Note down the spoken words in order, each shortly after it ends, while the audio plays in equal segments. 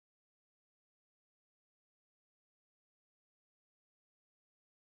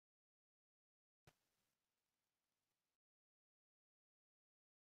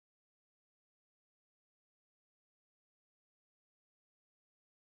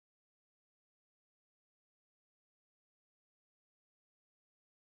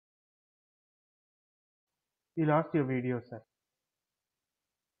You lost your video, sir.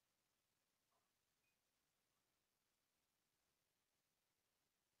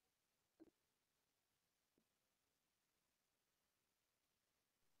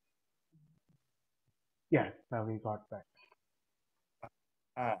 Yes, now we got back.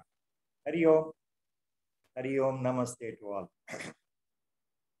 Ah, Hari Om. Hari Om, Namaste to all.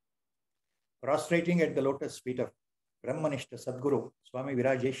 Prostrating at the lotus feet of Brahmanishta Sadguru, Swami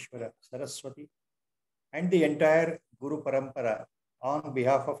Virajeshwara Saraswati, and the entire Guru Parampara on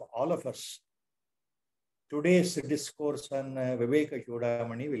behalf of all of us. Today's discourse on Viveka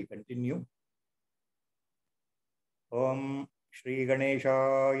Chudamani will continue. Om Shri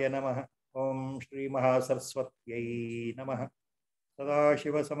Ganeshaya Namaha. Om Shri Mahasaraswatyai Namaha.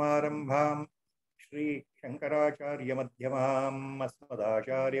 Sadashiva Samarambham Shri Shankaracharya Madhyamam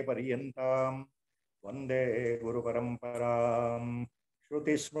Asmadacharya Paryantam Vande Guru Paramparam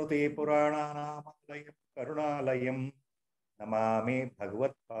Shruti Smruti Purananamayam Karunalayam Namami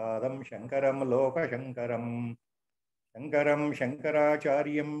Bhagavad Padam Shankaram Loka Shankaram Shankaram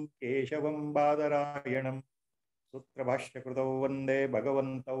Shankaracharyam Keshavam Badarayanam Sutra Bhashya Krutau Vande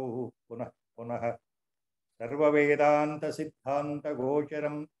Bhagavantau Punah Punah Sarva Vedanta Siddhanta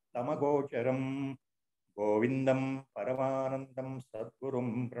Gocharam Tamagocharam Govindam Paramanandam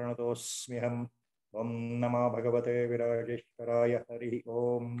Sadgurum Pranatosmiham Om Nama Bhagavate Virajeshwaraya Hari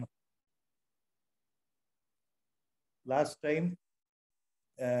Om. Last time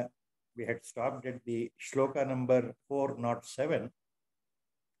we had stopped at the shloka number 407,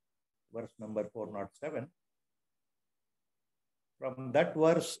 verse number 407. From that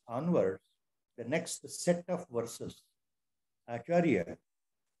verse onwards, the next set of verses, Acharya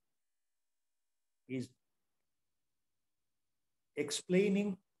is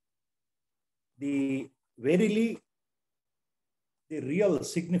explaining the real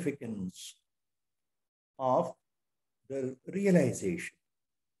significance of the realization.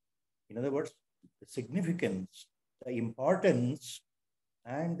 In other words, the significance, the importance,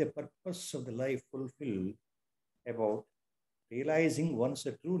 and the purpose of the life fulfilled about realizing one's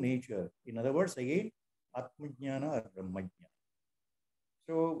true nature. In other words, again, Atmajnana or Brahmajnana.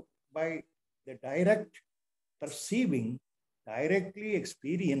 So, by the direct perceiving, directly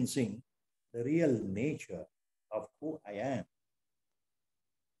experiencing the real nature of who I am,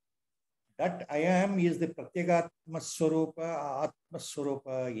 that I am is the Pratyagatma Swarupa, Atma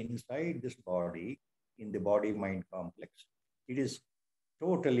Swarupa inside this body, in the body-mind complex. It is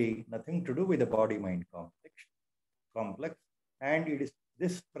totally nothing to do with the body-mind complex. And it is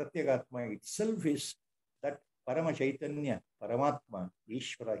this Pratyagatma itself is that Parama Chaitanya, Paramatma,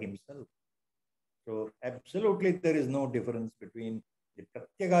 Ishvara himself. So absolutely there is no difference between the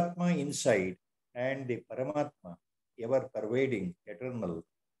Pratyagatma inside and the Paramatma, ever pervading, eternal,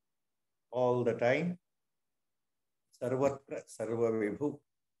 all the time, Sarvatra Sarva Vibhu.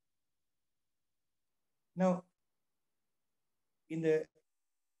 Now, in the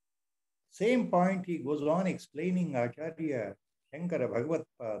same point, he goes on explaining, Acharya Shankara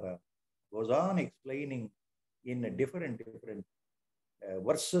Bhagavatpada goes on explaining in different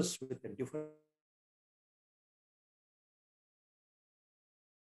verses with different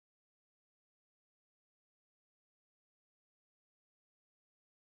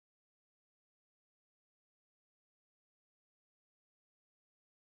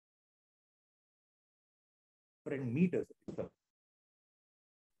meters.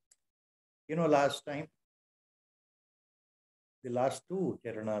 You know, last time, the last two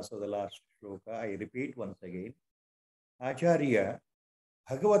charanas of the last shloka, I repeat once again, Acharya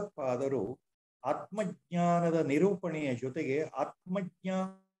Bhagavatpadaru Atmajnanada Nirupaneya ಜೊತೆಗೆ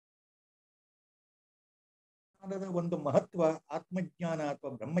ಆತ್ಮಜ್ಞಾನದ ಒಂದು ಮಹತ್ವ, ಆತ್ಮಜ್ಞಾನ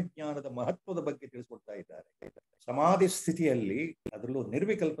ಅಥವಾ ಬ್ರಹ್ಮಜ್ಞಾನದ ಮಹತ್ವದ ಬಗ್ಗೆ ತಿಳಿಸ್ಕೊಡ್ತಾ ಇದ್ದಾರೆ. ಸಮಾಧಿ ಸ್ಥಿತಿಯಲ್ಲಿ, ಅದರಲ್ಲೂ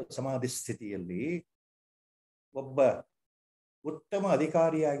ನಿರ್ವಿಕಲ್ಪ ಸಮಾಧಿ ಸ್ಥಿತಿಯಲ್ಲಿ ಒಬ್ಬ ಉತ್ತಮ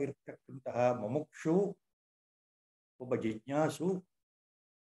ಅಧಿಕಾರಿಯಾಗಿರ್ತಕ್ಕಂತಹ ಮುಮುಕ್ಷು, ಒಬ್ಬ ಜಿಜ್ಞಾಸು,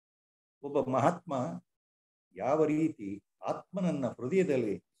 ಒಬ್ಬ ಮಹಾತ್ಮ ಯಾವ ರೀತಿ ಆತ್ಮನನ್ನ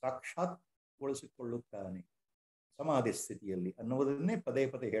ಹೃದಯದಲ್ಲಿ ಸಾಕ್ಷಾತ್ಗೊಳಿಸಿಕೊಳ್ಳುತ್ತಾನೆ ಸಮಾಧಿ ಸ್ಥಿತಿಯಲ್ಲಿ ಅನ್ನುವುದನ್ನೇ ಪದೇ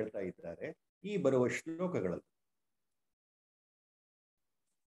ಪದೇ ಹೇಳ್ತಾ ಇದ್ದಾರೆ ಈ ಬರುವ ಶ್ಲೋಕಗಳಲ್ಲಿ.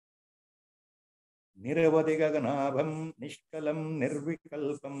 ನಿರವಧಿ ಗಗನಾಭಂ ನಿಷ್ಕಲಂ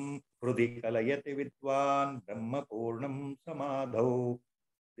ನಿರ್ವಿಕಲ್ಪಂ ಹೃದಿ ಕಲಯತಿ ವಿದ್ವಾನ್ ಬ್ರಹ್ಮಪೂರ್ಣಂ ಸಮಾಧೌ.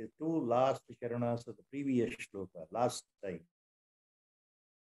 The two last charanas of the previous shloka, last time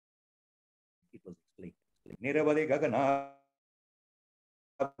it was explained. Niravadi gaganabham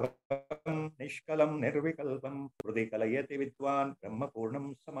nishkalam nirvikalpam hrudi kalayati vidwan brahmapurnam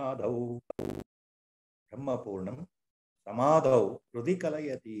samadhau. Brahmapurnam samadhau hrudi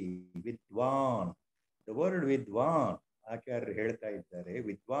kalayati vidwan. The word ವಿದ್ವಾನ್, ಆಚಾರ್ಯರು ಹೇಳ್ತಾ ಇದ್ದಾರೆ,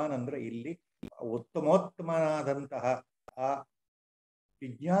 ವಿದ್ವಾನ್ ಅಂದ್ರೆ ಇಲ್ಲಿ ಉತ್ತಮೋತ್ತಮನಾದಂತಹ ಆ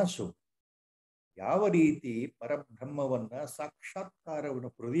ಜಿಜ್ಞಾಸು ಯಾವ ರೀತಿ ಪರಬ್ರಹ್ಮವನ್ನ ಸಾಕ್ಷಾತ್ಕಾರವನ್ನು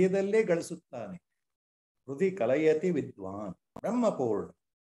ಹೃದಯದಲ್ಲೇ ಗಳಿಸುತ್ತಾನೆ. ಹೃದಯ ಕಲಯತಿ ವಿದ್ವಾನ್ ಬ್ರಹ್ಮಪೂರ್ಣ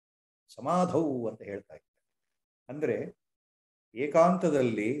ಸಮಾಧೌ ಅಂತ ಹೇಳ್ತಾ ಇದ್ದಾರೆ. ಅಂದ್ರೆ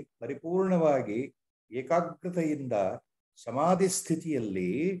ಏಕಾಂತದಲ್ಲಿ ಪರಿಪೂರ್ಣವಾಗಿ ಏಕಾಗ್ರತೆಯಿಂದ ಸಮಾಧಿ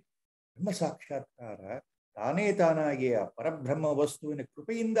ಸ್ಥಿತಿಯಲ್ಲಿ ಬ್ರಹ್ಮ ಸಾಕ್ಷಾತ್ಕಾರ ತಾನೇ ತಾನಾಗಿ ಆ ಪರಬ್ರಹ್ಮ ವಸ್ತುವಿನ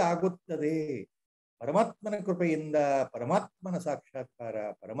ಕೃಪೆಯಿಂದ ಆಗುತ್ತದೆ. ಪರಮಾತ್ಮನ ಕೃಪೆಯಿಂದ ಪರಮಾತ್ಮನ ಸಾಕ್ಷಾತ್ಕಾರ,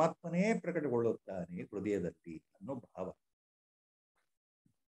 ಪರಮಾತ್ಮನೇ ಪ್ರಕಟಗೊಳ್ಳುತ್ತಾನೆ ಹೃದಯದಲ್ಲಿ ಅನ್ನೋ ಭಾವ.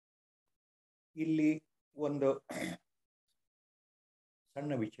 ಇಲ್ಲಿ ಒಂದು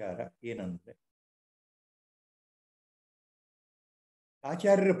ಸಣ್ಣ ವಿಚಾರ ಏನಂದ್ರೆ,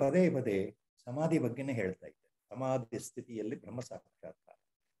 ಆಚಾರ್ಯರು ಪದೇ ಪದೇ ಸಮಾಧಿ ಬಗ್ಗೆನೇ ಹೇಳ್ತಾ ಇದ್ದಾರೆ. ಸಮಾಧಿ ಸ್ಥಿತಿಯಲ್ಲಿ ಬ್ರಹ್ಮ ಸಾಕ್ಷಾತ್ಕಾರ,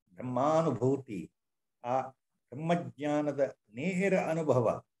 ಬ್ರಹ್ಮಾನುಭೂತಿ, ಆ ಬ್ರಹ್ಮಜ್ಞಾನದ ನೇರ ಅನುಭವ,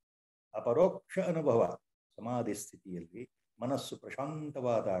 ಅಪರೋಕ್ಷ ಅನುಭವ ಸಮಾಧಿ ಸ್ಥಿತಿಯಲ್ಲಿ ಮನಸ್ಸು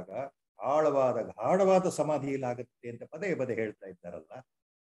ಪ್ರಶಾಂತವಾದಾಗ ಆಳವಾದ ಗಾಢವಾದ ಸಮಾಧಿಯಲ್ಲಾಗುತ್ತೆ ಅಂತ ಪದೇ ಪದೇ ಹೇಳ್ತಾ ಇದ್ದಾರಲ್ಲ.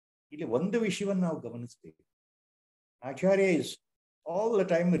 ಇಲ್ಲಿ ಒಂದು ವಿಷಯವನ್ನು ನಾವು ಗಮನಿಸ್ತೀವಿ. ಆಚಾರ್ಯ is all the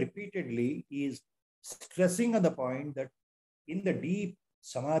time repeatedly is stressing on the point that in the deep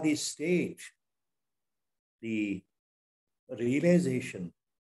samadhi state, the realization,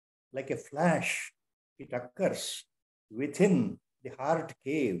 like a flash, it occurs within the heart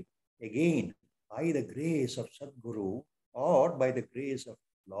cave again by the grace of Sadguru or by the grace of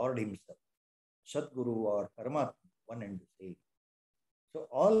Lord himself. Sadguru or Paramatma, one and the same. So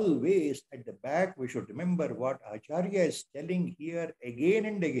always at the back we should remember what Acharya is telling here again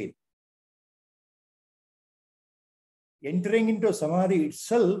and again. Entering into Samadhi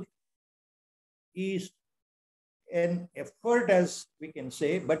itself is an effort, as we can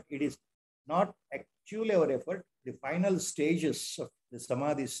say, but it is not actually our effort. The final stages of the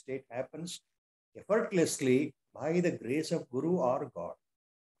Samadhi state happens effortlessly by the grace of Guru or God.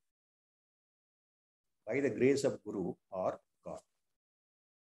 By the grace of Guru or God.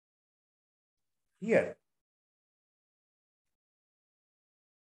 Here,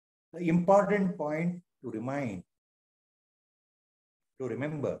 the important point to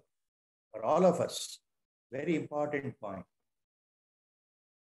remember for all of us, very important point.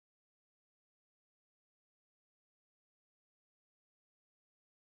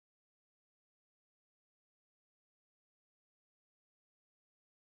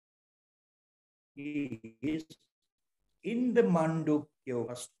 Is in the Mandukya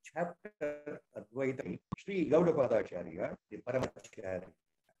first chapter, Advaita, Sri Gaudapadacharya, the Paramacharya,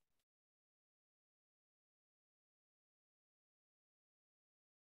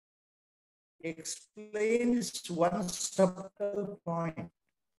 explains one subtle point.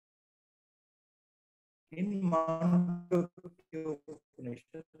 In Mandukya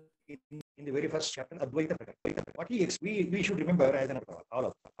Upanishad, in the very first chapter, Advaita, what we should remember as an all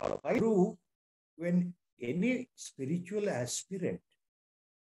of I prove when any spiritual aspirant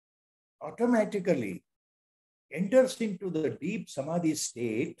automatically enters into the deep samadhi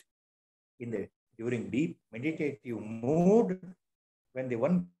state during deep meditative mood, when the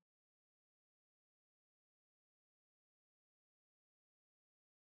one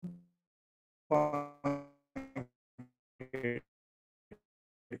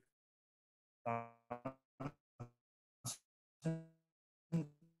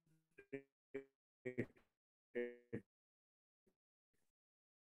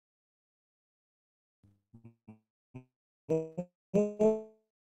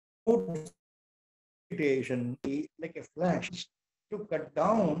meditation like a flash to cut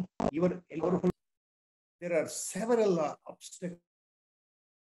down your there are several obstacles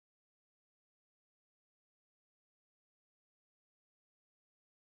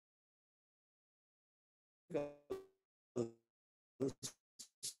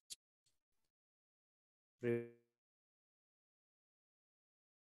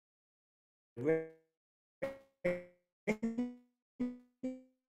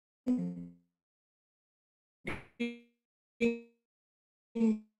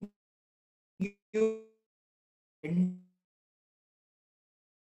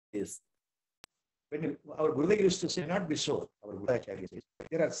is when our Gurudev used to say, not be so, our Gurudacharya says,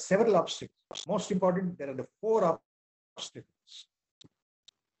 there are several obstacles. Most important, there are the 4 obstacles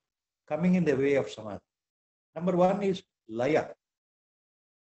coming in the way of Samadhi. Number 1 is Laya.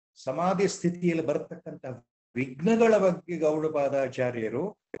 Samadhi ಸ್ಥಿತಿಯಲ್ಲಿ ಬರತಕ್ಕಂಥ ವಿಘ್ನಗಳ ಬಗ್ಗೆ ಗೌಡಪಾದಾಚಾರ್ಯರು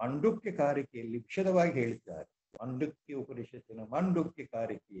ಮಾಂಡುಕ್ಯ ಕಾರಿಕೆಯಲ್ಲಿ ವಿಶದವಾಗಿ ಹೇಳಿದ್ದಾರೆ. ಮಾಂಡುಕ್ಯ ಉಪನಿಷತ್ತಿನ ಮಾಂಡುಕ್ಯ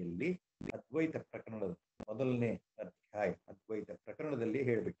ಕಾರಿಕೆಯಲ್ಲಿ ಅದ್ವೈತ ಪ್ರಕರಣದ ಮೊದಲನೇ ಅಧ್ಯಾಯ ಅದ್ವೈತ ಪ್ರಕರಣದಲ್ಲಿ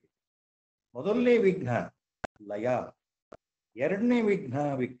ಹೇಳಬೇಕು. ಮೊದಲನೇ ಮೊದಲನೇ ವಿಘ್ನ ಲಯ, ಎರಡನೇ ವಿಘ್ನ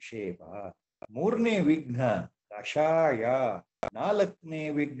ವಿಕ್ಷೇಪ, ಮೂರನೇ ವಿಘ್ನ ಕಷಾಯ, ನಾಲ್ಕನೇ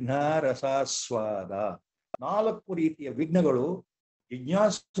ವಿಘ್ನ ರಸಾಸ್ವಾದ. 4 ರೀತಿಯ ವಿಘ್ನಗಳು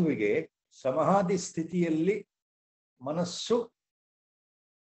ಜಿಜ್ಞಾಸುವಿಗೆ ಸಮಾಧಿ ಸ್ಥಿತಿಯಲ್ಲಿ ಮನಸ್ಸು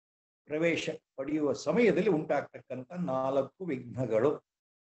ಪ್ರವೇಶ ಪಡೆಯುವ ಸಮಯದಲ್ಲಿ ಉಂಟಾಗ್ತಕ್ಕಂಥ 4 ವಿಘ್ನಗಳು,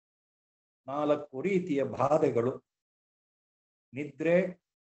 4 ರೀತಿಯ ಬಾಧೆಗಳು: ನಿದ್ರೆ,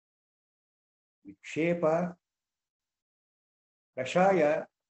 ವಿಕ್ಷೇಪ, ಕಷಾಯ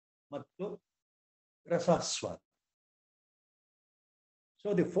ಮತ್ತು ರಸಾಸ್ವಾದ. So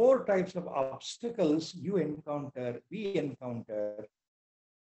the 4 types of obstacles we encounter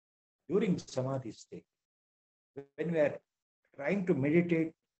during samadhi state. When we are trying to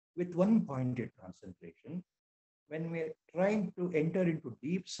meditate with one-pointed concentration, when we are trying to enter into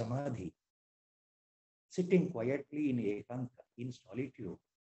deep samadhi, sitting quietly in ekanta, in solitude.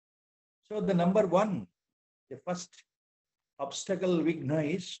 So the number 1, the first obstacle vighna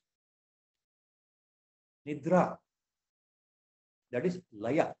is nidra. That is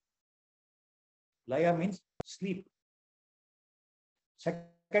laya. Laya means sleep.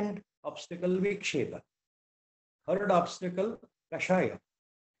 Second obstacle vikshepa. Third obstacle kashaya.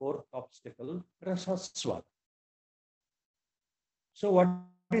 Fourth obstacle rasaswada. So what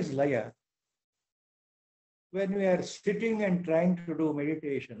is laya? When we are sitting and trying to do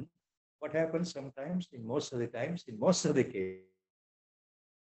meditation, what happens sometimes, in most of the times, in most of the cases,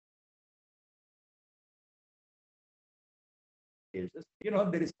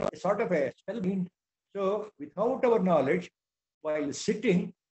 there is a sort of a spell being. So without our knowledge, while sitting,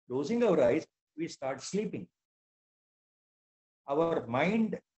 closing our eyes, we start sleeping. Our mind,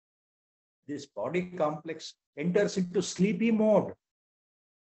 this body complex, enters into sleepy mode,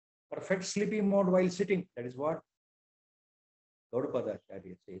 perfect sleepy mode while sitting. That is what Gaudapada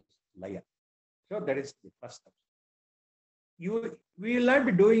Acharya says, laya. So that is the first step. We will not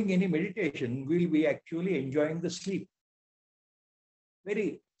be doing any meditation. We will be actually enjoying the sleep. Very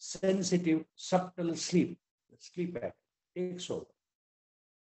sensitive, subtle sleep. The sleep pattern takes over.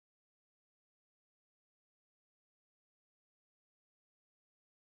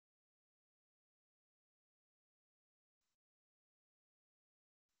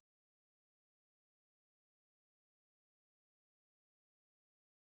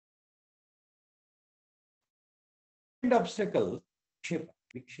 Obstacle,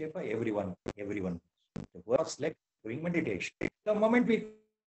 vikshepa, everyone. The worst like doing meditation. The moment we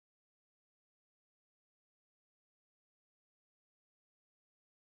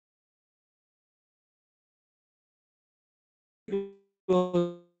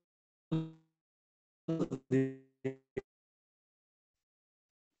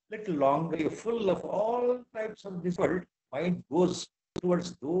little longer, full of all types of this world, mind goes towards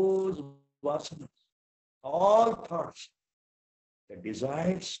those vasanas, all thoughts, the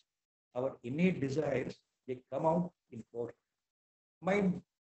desires, our innate desires, they come out in force. Mind,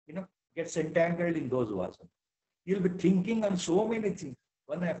 gets entangled in those vasanas. You'll be thinking on so many things,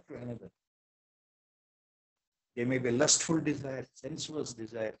 one after another. There may be lustful desires, sensuous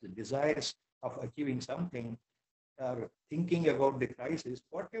desires, the desires of achieving something, or thinking about the crisis,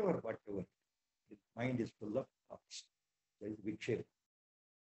 whatever. The mind is full of thoughts. There is vikshepa.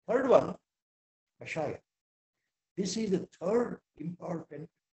 Third one, kashaya. This is the third important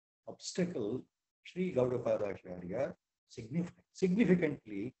obstacle Sri Gaudapada Acharya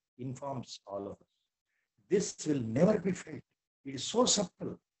significantly informs all of us. This will never be felt. It is so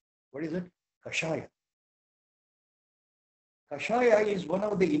subtle. What is it? Kashaya. Kashaya is one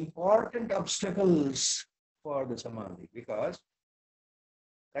of the important obstacles for the samadhi, because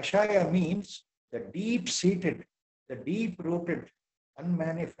kashaya means the deep-seated, the deep-rooted,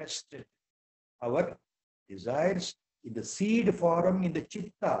 unmanifested, our desires in the seed form in the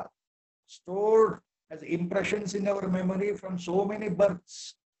chitta, stored as impressions in our memory from so many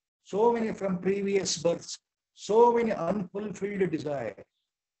births, so many from previous births, so many unfulfilled desires.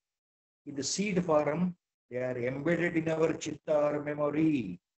 In the seed form, they are embedded in our chitta or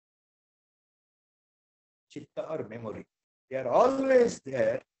memory. Chitta or memory. They are always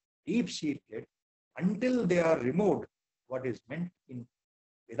there, deep-seated, until they are removed, what is meant in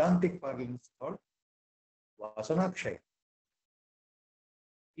Vedantic parlance called vasanakshaya.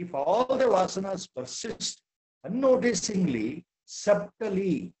 If all the vasanas persist unnoticingly,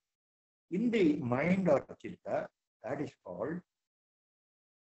 subtly in the mind or chitta, that is called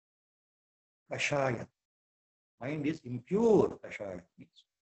kashaya. Mind is impure, kashaya means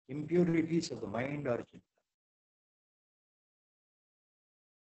impurities of the mind or chitta.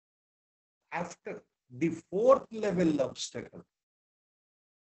 After the fourth level obstacle,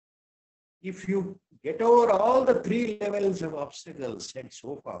 If you get over all the three levels of obstacles said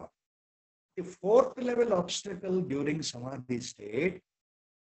so far, the fourth level obstacle during Samadhi state,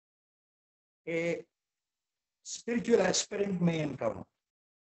 a spiritual aspirant may encounter.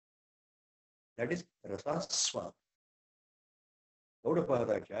 That is rasaswada.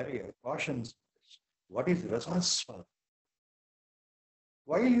 Gaudapadacharya cautions this. What is rasaswada?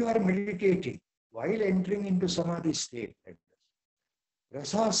 While you are meditating, while entering into Samadhi state,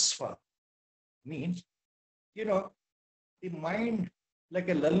 rasaswada means, the mind, like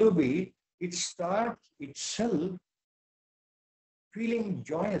a lullaby, it starts itself feeling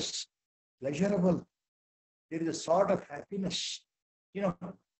joyous, pleasurable. There is a sort of happiness.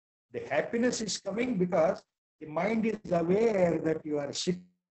 The happiness is coming because the mind is aware that you are sitting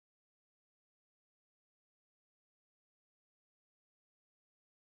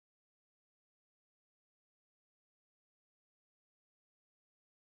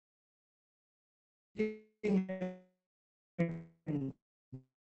and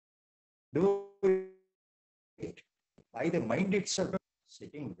do it by the mind itself,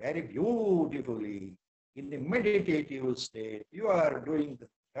 sitting very beautifully in the meditative state. You are doing the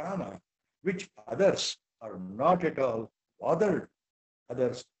dhyana, which others are not at all bothered.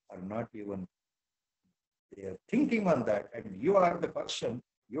 Others are not even, they are thinking on that, and you are the person,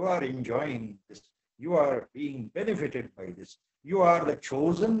 you are enjoying this, you are being benefited by this, you are the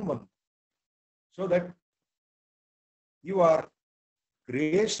chosen one, so that you are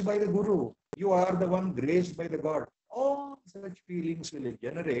graced by the Guru, you are the one graced by the God. All such feelings will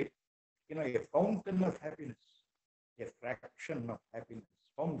generate, a fountain of happiness, a fraction of happiness,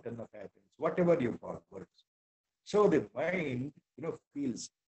 fountain of happiness, whatever you call words. So the mind, feels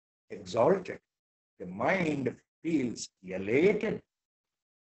exalted. The mind feels elated.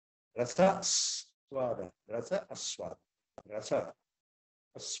 Rasa aswada, rasa aswada, rasa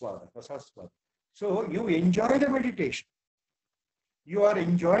aswada, rasa aswada. So you enjoy the meditation. You are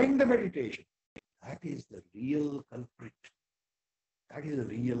enjoying the meditation. That is the real culprit. That is the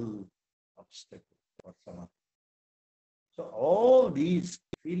real obstacle for samadhi. So all these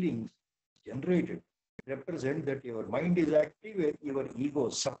feelings generated represent that your mind is active, your ego,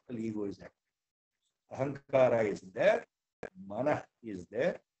 subtle ego is active. Ahankara is there, mana is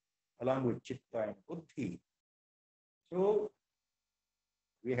there, along with chitta and buddhi. So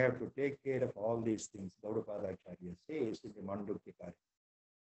we have to take care of all these things. Gaudapadacharya says in the Mandukya.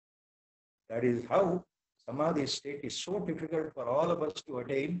 That is how Samadhi state is so difficult for all of us to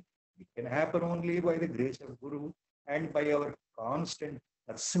attain. It can happen only by the grace of Guru and by our constant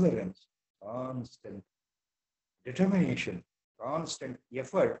perseverance, constant determination, constant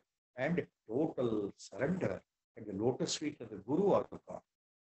effort, and total surrender at the lotus feet of the Guru or the God.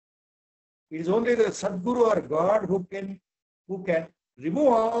 It is only the Sadguru or God who can remove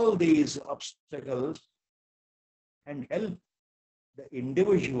all these obstacles and help the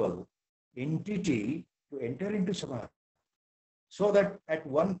individual entity to enter into Samadhi. So that at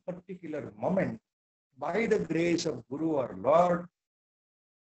one particular moment, by the grace of Guru or Lord,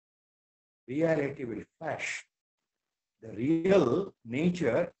 reality will flash. The real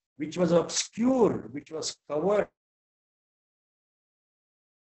nature, which was obscure, which was covered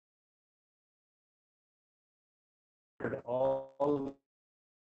all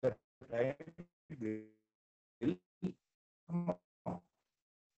the time, will come out.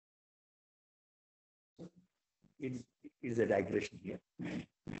 It is a digression here.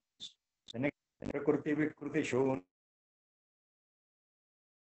 The next, Prakriti Vikriti Shon.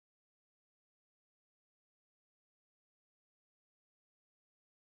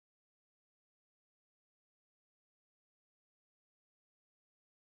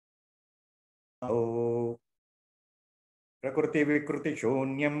 Prakriti Vikriti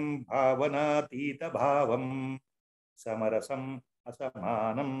Shonyam Bhavanatita Bhavam Samarasam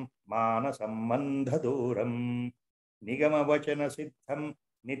Asamanam Manasam Mandhaduram Nigama Vachana Siddham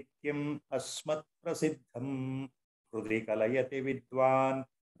Nityam Asmat Prasiddham Hrudri Kalayati Vidwan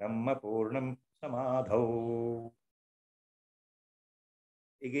Brahma Purnam Samadhau.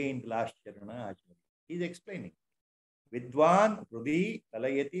 Again, last Charana Acharya. He is explaining. Vidwan Hrudi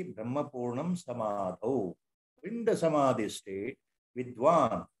Kalayati Brahma Purnam Samadhau. In the Samadhi state,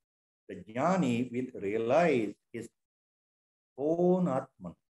 Vidwan, the Jnani, will realize his own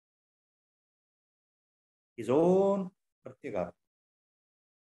Atman, his own Pratyeka,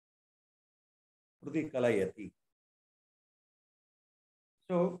 Hrudi Kalayati.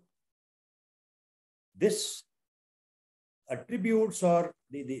 So, this attributes or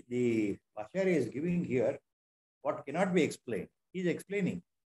the Acharya is giving here what cannot be explained. He is explaining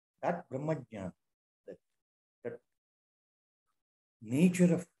that Brahmajnana, that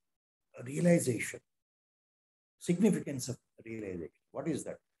nature of realization, significance of realization. What is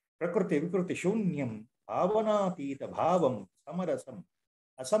that? Prakriti Vikruti Shunyam Bhavanatita Bhavam Samarasam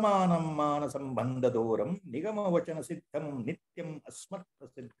Asamanam Manasam Bandhadoram Nigama Vachana Siddham Nityam Asmat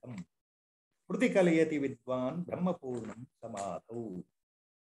Prasiddham Krutikalayati Vidwan Brahmapurnam Samadhau.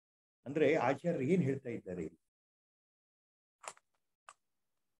 ಅಂದ್ರೆ ಆಚಾರ್ಯರು ಏನ್ ಹೇಳ್ತಾ ಇದ್ದಾರೆ?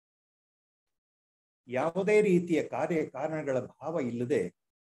 ಯಾವುದೇ ರೀತಿಯ ಕಾರ್ಯಕಾರಣಗಳ ಭಾವ ಇಲ್ಲದೆ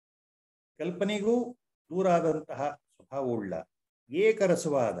ಕಲ್ಪನೆಗೂ ದೂರಾದಂತಹ ಸ್ವಭಾವವುಳ್ಳ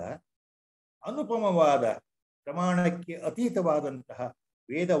ಏಕರಸವಾದ ಅನುಪಮವಾದ ಪ್ರಮಾಣಕ್ಕೆ ಅತೀತವಾದಂತಹ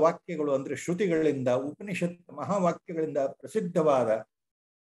ವೇದವಾಕ್ಯಗಳು ಅಂದ್ರೆ ಶ್ರುತಿಗಳಿಂದ ಉಪನಿಷತ್ ಮಹಾವಾಕ್ಯಗಳಿಂದ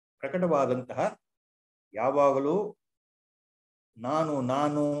ಪ್ರಕಟವಾದಂತಹ ಯಾವಾಗಲೂ ನಾನು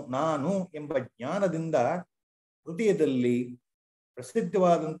ನಾನು ನಾನು ಎಂಬ ಜ್ಞಾನದಿಂದ ಹೃದಯದಲ್ಲಿ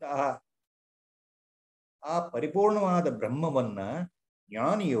ಪ್ರಸಿದ್ಧವಾದಂತಹ ಆ ಪರಿಪೂರ್ಣವಾದ ಬ್ರಹ್ಮವನ್ನ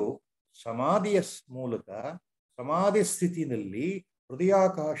ಜ್ಞಾನಿಯು ಸಮಾಧಿಯ ಮೂಲಕ ಸಮಾಧಿ ಸ್ಥಿತಿಯಲ್ಲಿ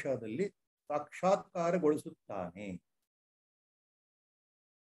ಹೃದಯಾಕಾಶದಲ್ಲಿ ಸಾಕ್ಷಾತ್ಕಾರಗೊಳಿಸುತ್ತಾನೆ.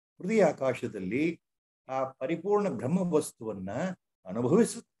 ಹೃದಯಾಕಾಶದಲ್ಲಿ ಆ ಪರಿಪೂರ್ಣ ಬ್ರಹ್ಮ ವಸ್ತುವನ್ನ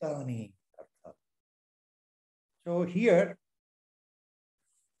ಅನುಭವಿಸುತ್ತಾನೆ ಅರ್ಥ. So here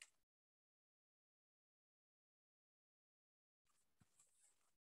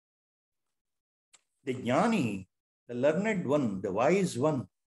the jnani, the learned one, the wise one,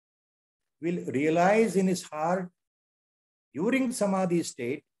 will realize in his heart during samadhi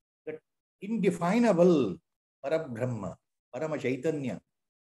state that indefinable Parabrahma, Parama Chaitanya,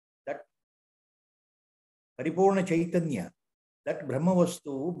 that Paripurna Chaitanya, that Brahma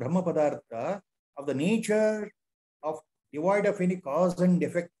Vastu, Brahma Padartha, of the nature of devoid of any cause and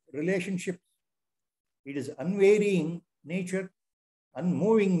effect relationship. It is unvarying nature,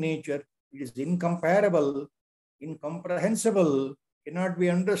 unmoving nature. It is incomparable, incomprehensible, cannot be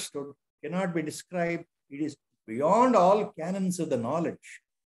understood, cannot be described. It is beyond all canons of the knowledge.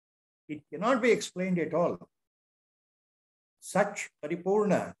 It cannot be explained at all. Such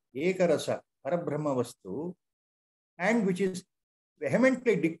Paripurna, Ekarasa, Parabrahma Vastu, and which is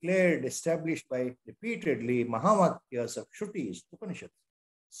vehemently declared, established by repeatedly Mahavakyas of Shrutis, Upanishads.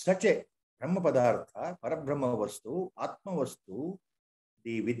 Such a Brahma Padartha, Parabrahma Vastu, Atma Vastu,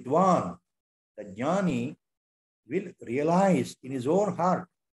 the Vidwan, the Jnani, will realize in his own heart.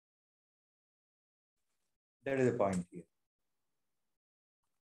 That is the point here.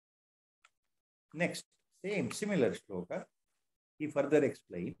 Next, similar shloka, he further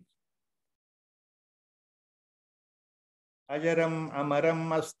explains. Ajaram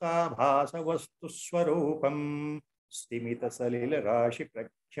amaram asta bhasa vastu swarupam stimita salila rashi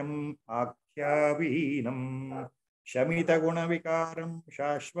prakhyam akhyavinam Shamita guna vikaram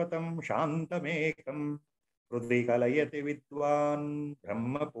shashvatam shantamekam Hridhi kalayati vidwan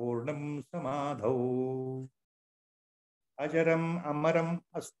brahma purnam samadhau. Ajaram amaram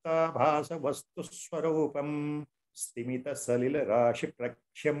asta bhasa vastu swarupam stimita salila rashi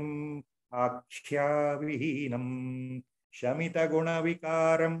prakhyam akhyavinam Shamita guna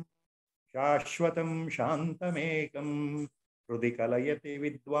vikaram shashvatam shantamekam Hridhi kalayati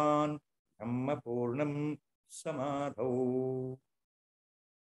vidwan brahma purnam ಸಮಾಧೌ.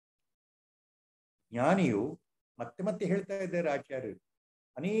 ಜ್ಞಾನಿಯು ಮತ್ತೆ ಹೇಳ್ತಾ ಇದ್ದಾರೆ ಆಚಾರ್ಯರು,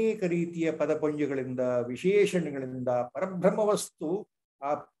 ಅನೇಕ ರೀತಿಯ ಪದಪುಂಜಗಳಿಂದ ವಿಶೇಷಣಗಳಿಂದ ಪರಬ್ರಹ್ಮ ವಸ್ತು,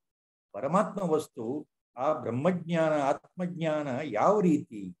 ಆ ಪರಮಾತ್ಮ ವಸ್ತು, ಆ ಬ್ರಹ್ಮಜ್ಞಾನ ಆತ್ಮಜ್ಞಾನ ಯಾವ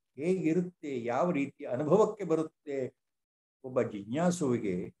ರೀತಿ ಹೇಗಿರುತ್ತೆ, ಯಾವ ರೀತಿ ಅನುಭವಕ್ಕೆ ಬರುತ್ತೆ ಒಬ್ಬ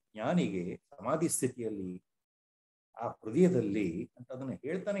ಜಿಜ್ಞಾಸುವಿಗೆ, ಜ್ಞಾನಿಗೆ ಸಮಾಧಿ ಸ್ಥಿತಿಯಲ್ಲಿ ಆ ಹೃದಯದಲ್ಲಿ ಅಂತ ಅದನ್ನು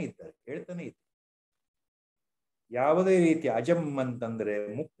ಹೇಳ್ತಾನೆ ಇದ್ದಾರೆ. ಯಾವುದೇ ರೀತಿ ಅಜಂ ಅಂತಂದ್ರೆ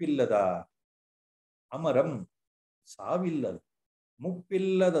ಮುಪ್ಪಿಲ್ಲದ, ಅಮರಂ ಸಾವಿಲ್ಲದ,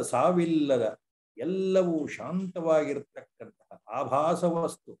 ಮುಪ್ಪಿಲ್ಲದ ಸಾವಿಲ್ಲದ, ಎಲ್ಲವೂ ಶಾಂತವಾಗಿರತಕ್ಕಂತಹ ಆಭಾಸ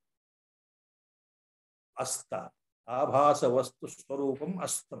ವಸ್ತು ಅಸ್ತ, ಆಭಾಸ ವಸ್ತು ಸ್ವರೂಪಂ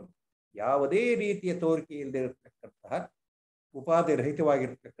ಅಸ್ತಂ, ಯಾವುದೇ ರೀತಿಯ ತೋರಿಕೆ ಇಲ್ಲದಿರತಕ್ಕಂತಹ ಉಪಾಧಿ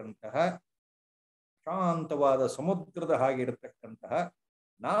ರಹಿತವಾಗಿರತಕ್ಕಂತಹ ಶಾಂತವಾದ ಸಮುದ್ರದ ಹಾಗಿರತಕ್ಕಂತಹ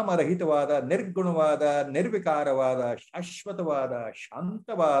ನಾಮರಹಿತವಾದ, ನಿರ್ಗುಣವಾದ, ನಿರ್ವಿಕಾರವಾದ, ಶಾಶ್ವತವಾದ,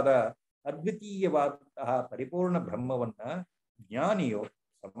 ಶಾಂತವಾದ, ಅದ್ವಿತೀಯವಾದಂತಹ ಪರಿಪೂರ್ಣ ಬ್ರಹ್ಮವನ್ನ ಜ್ಞಾನಿಯು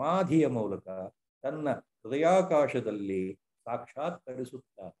ಸಮಾಧಿಯ ಮೂಲಕ ತನ್ನ ಹೃದಯಾಕಾಶದಲ್ಲಿ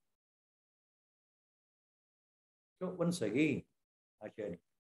ಸಾಕ್ಷಾತ್ಕರಿಸುತ್ತಾರೆ. So once again, Acharya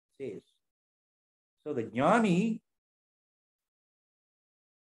says, so the jnani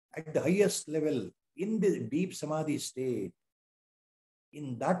at the highest level, in the deep samadhi state,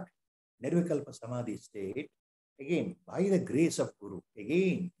 in that Nirvikalpa Samadhi state, again, by the grace of Guru,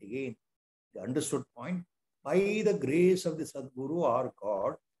 again, the understood point, by the grace of the Sadguru or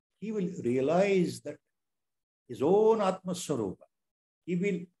God, he will realize that his own Atmaswarupa. He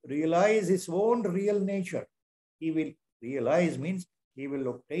will realize his own real nature. He will realize means he will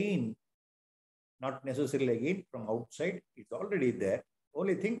obtain, not necessarily again from outside, it's already there.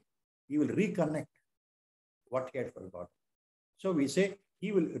 Only thing, he will reconnect what he had forgotten. So we say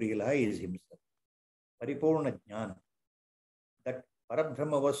he will realize himself. Paripurna Jnana. That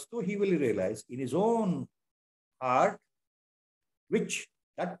Parabrahma Vastu he will realize in his own heart, which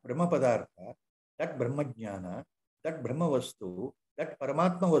that Brahma Padartha, that Brahma Jnana, that Brahma Vastu, that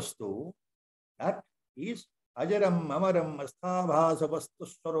Paramatma Vastu, that is Ajaram Amaram Asthabhasa Vastu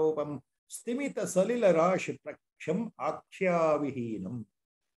Swaropam Stimita Salila Rashi Praksham Akshya Vihinam.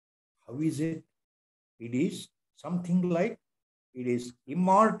 How is it? It is something like it is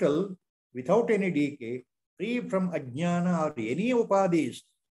immortal, without any decay, free from ajnana or any upadhis.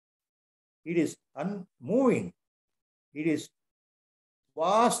 It is unmoving. It is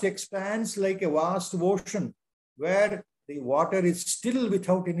vast expanse like a vast ocean where the water is still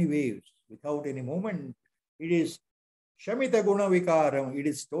without any waves, without any movement. It is Shamita Guna Vikaram. It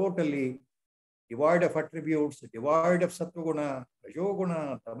is totally devoid of attributes, devoid of Sattva-guna,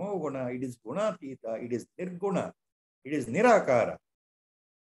 Rajoguna, Tamoguna. It is Gunatita. It is Nirguna. It is Nirakara.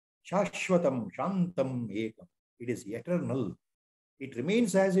 Shashvatam, Shantam, Ekam. It is eternal. It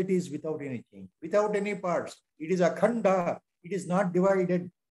remains as it is without any change, without any parts. It is Akhanda. It is not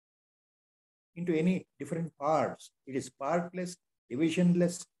divided into any different parts. It is partless,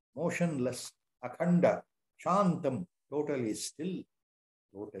 divisionless, motionless, Akhanda, Shantam, totally still,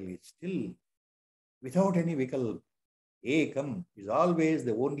 without any vikalpa. Ekam is always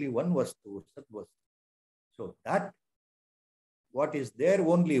the only one vastu, Sadvastu. So that what is there,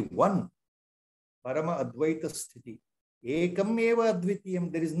 only one, Parama Advaita Sthiti. Ekam eva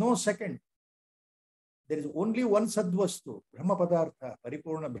advitiyam, there is no second. There is only one Sadvastu, Brahma Padartha,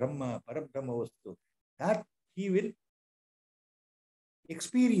 Paripurna Brahma, Parabrahma Vastu. That he will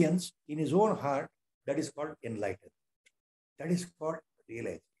experience in his own heart. That is called enlightenment. That is called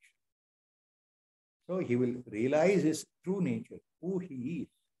realization. So he will realize his true nature, who he is.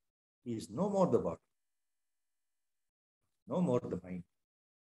 He is no more the body, no more the mind.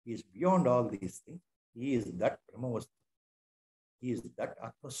 He is beyond all these things. He is that Brahmavastu. He is that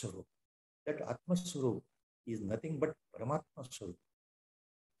Atmaswarupa. That Atmaswarupa is nothing but Paramatma Swarupa.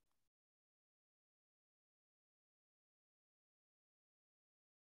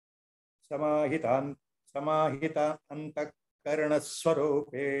 Samahita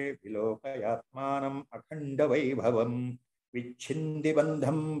Antakarana-swarupe Vilokayatmanam Akhanda Vaibhavam Vichindi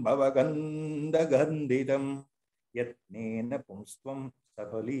Bandham Bhavaganda Gandhidam Yatnena Pumstvam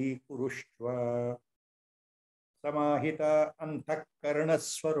Safali Kurushva. Samahita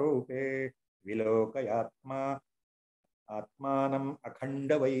Antakarana-swarupe Vilokayatma Atmanam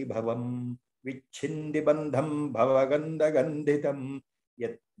Akhanda Vaibhavam Vichindi Bandham Bhavaganda Gandhidam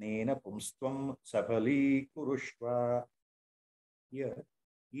Yatnena Pumstvam Safali Kurushva. Here,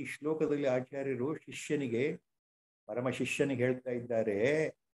 ಈ ಶ್ಲೋಕದಲ್ಲಿ ಆಚಾರ್ಯರು ಶಿಷ್ಯನಿಗೆ, ಪರಮ ಶಿಷ್ಯನಿಗೆ ಹೇಳ್ತಾ ಇದ್ದಾರೆ,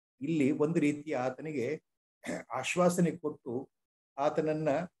 ಇಲ್ಲಿ ಒಂದು ರೀತಿ ಆತನಿಗೆ ಆಶ್ವಾಸನೆ ಕೊಟ್ಟು ಆತನನ್ನ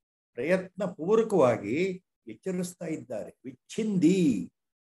ಪ್ರಯತ್ನ ಪೂರ್ವಕವಾಗಿ ಎಚ್ಚರಿಸ್ತಾ ಇದ್ದಾರೆ. ವಿಚ್ಛಿಂದಿ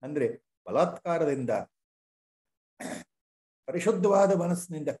ಅಂದ್ರೆ ಬಲಾತ್ಕಾರದಿಂದ, ಪರಿಶುದ್ಧವಾದ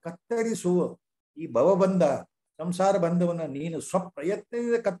ಮನಸ್ಸಿನಿಂದ ಕತ್ತರಿಸುವ ಈ ಭವಬಂಧ, ಸಂಸಾರ ಬಂಧವನ್ನ ನೀನು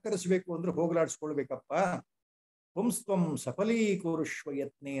ಸ್ವಪ್ರಯತ್ನದಿಂದ ಕತ್ತರಿಸಬೇಕು ಅಂದ್ರೆ ಹೋಗಲಾಡಿಸ್ಕೊಳ್ಬೇಕಪ್ಪ. ಪುಂಸ್ತ್ವಂ ಸಫಲೀಕುರುಷ್ವ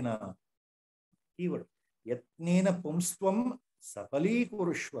ಯತ್ನೇನ. ಕೀವರ್ಡ್ ಯತ್ನೇನ ಪುಂಸ್ತ್ವಂ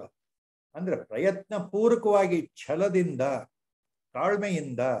ಸಫಲೀಕುರುಷ್ವ ಅಂದ್ರೆ ಪ್ರಯತ್ನ ಪೂರ್ವಕವಾಗಿ ಛಲದಿಂದ,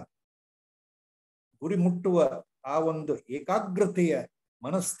 ತಾಳ್ಮೆಯಿಂದ ಗುರಿ ಮುಟ್ಟುವ ಆ ಒಂದು ಏಕಾಗ್ರತೆಯ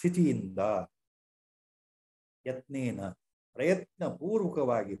ಮನಸ್ಥಿತಿಯಿಂದ, ಯತ್ನೇನ ಪ್ರಯತ್ನ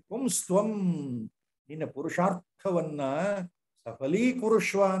ಪೂರ್ವಕವಾಗಿ, ಪುಂಸ್ತ್ವಂ ನಿನ್ನ ಪುರುಷಾರ್ಥವನ್ನ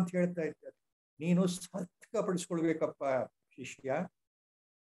ಸಫಲೀಕುರುಷ್ವ ಅಂತ ಹೇಳ್ತಾ ಇದ್ದಾರೆ. ನೀನು ಸಾರ್ಥಕಪಡಿಸ್ಕೊಳ್ಬೇಕಪ್ಪ ಶಿಷ್ಯ.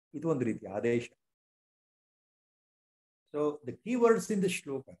 ಇದು ಒಂದು ರೀತಿ ಆದೇಶ. So the key words in the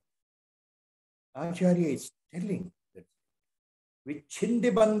ಶ್ಲೋಕ, ಆಚಾರ್ಯ is telling that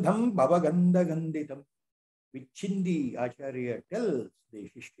ವಿಚ್ಛಿಂದಿ ಬಂಧಂ ಭವಗಂಧ ಗಂಧಿತಂ. ವಿಚ್ಛಿಂದಿ, Acharya tells the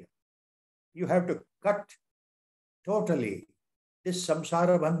ಶಿಷ್ಯ, you have to cut totally this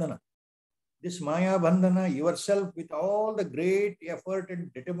samsara bandhana, this maya bandhana yourself with all the great effort and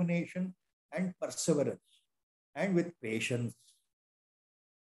determination and perseverance and with patience.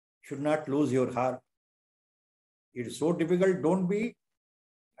 Should not lose your heart. It is so difficult. Don't be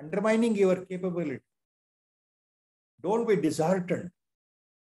undermining your capability. Don't be disheartened.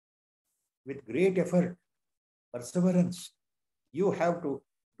 With great effort, perseverance, you have to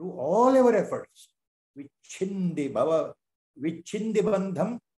do all your efforts. Vichindi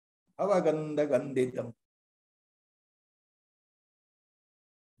bandham bhavagandha ganditam.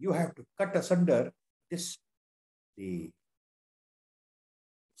 You have to cut asunder this, the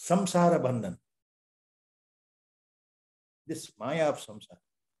samsara bandhan, this maya of samsara.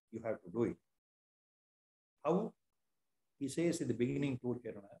 You have to do it. How? He says in the beginning two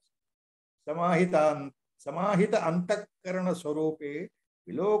charanas, samahita antakarana swarupe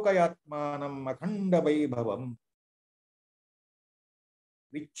vilokayatmanam akhanda vaibhavam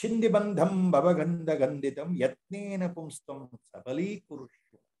vichindi bandham bhavagandha ganditam yatnena pumstam sabali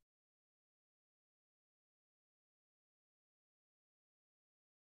kurushu.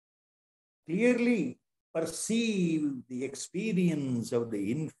 Clearly perceive the experience of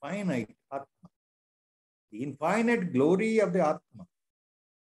the infinite Atma, the infinite glory of the Atma.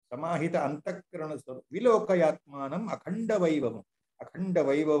 Samahita antakarana vilokayatmanam akhanda vaibhavam. Akhanda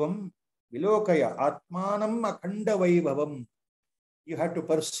vaibhavam vilokaya atmanam akhanda vaibhavam. You have to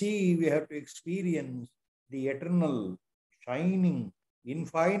perceive, you have to experience the eternal, shining,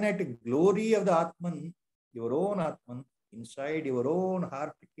 infinite glory of the Atman, your own Atman, inside your own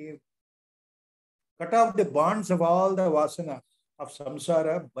heart cave. Cut off the bonds of all the vasanas of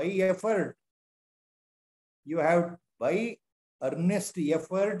samsara by effort. You have, by earnest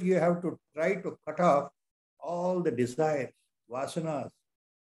effort, you have to try to cut off all the desires, vasanas,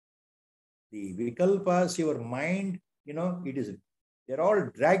 the vikalpas, your mind, they're all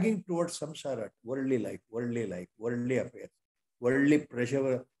dragging towards samsara, worldly life, worldly affairs, worldly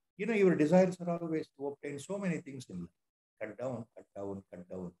pressure. Your desires are always to obtain so many things in life. Cut down, cut down, cut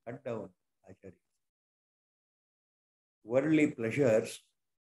down, cut down, Acharya. Worldly pleasures,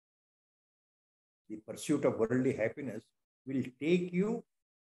 the pursuit of worldly happiness will take you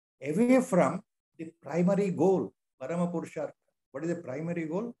away from the primary goal, Parama Purushartha. What is the primary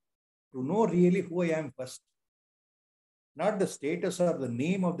goal? To know really who I am first. Not the status or the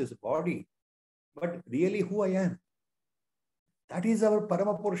name of this body, but really who I am. That is our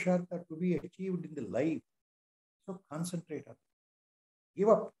Parama Purushartha to be achieved in the life. So concentrate on it.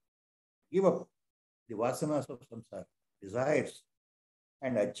 Give up the vasanas of samsara, desires,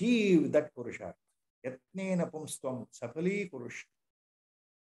 and achieve that Purushartha. Yatnena pumstvam sapali Purusha.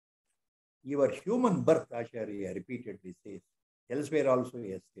 Your human birth, Acharya repeatedly says. Elsewhere also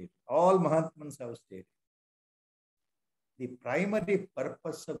he has stated. All Mahatmans have stated. The primary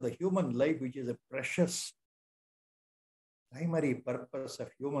purpose of the human life, which is a precious primary purpose of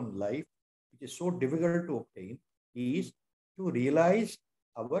human life, which is so difficult to obtain, is to realize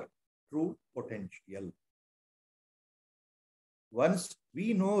our true potential. Once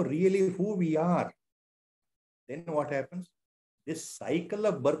we know really who we are, then what happens? This cycle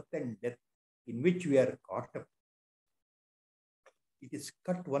of birth and death in which we are caught up, it is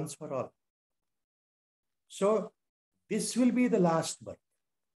cut once for all. So, this will be the last birth.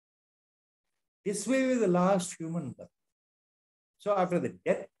 This will be the last human birth. So, after the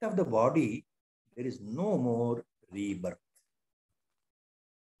death of the body, there is no more rebirth.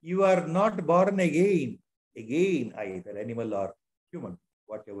 You are not born again, either animal or human,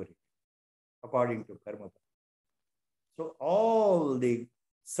 whatever it is, according to karma. So, all the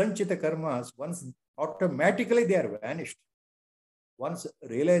sanchita karmas, once automatically they are vanished. Once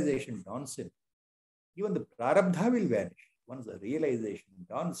realization dawns in, even the prarabdha will vanish once the realization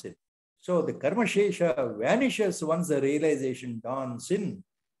dawns in. So the karma shesha vanishes once the realization dawns in.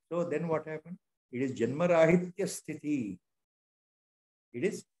 So then what happens? It is janmarahitya sthiti. It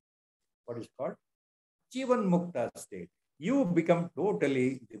is what is called jivan mukta state. You become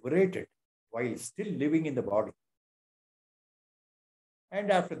totally liberated while still living in the body.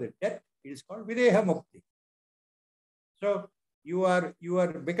 And after the death, it is called videha mukti. So you are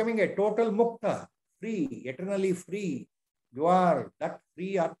becoming a total mukta, free, eternally free. You are that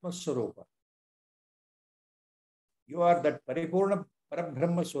free Atma Swarupa. You are that Paripurna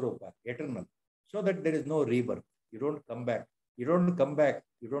Parabrahma Swarupa, eternal. So that there is no rebirth. You don't come back. You don't come back.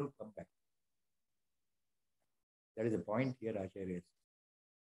 You don't come back. That is the point here, Acharya.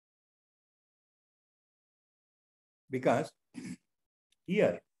 Because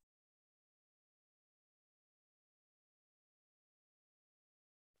here,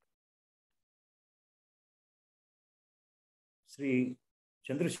 Sri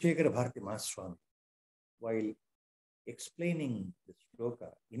Chandrasekhara Bharati Mahaswami, while explaining the shloka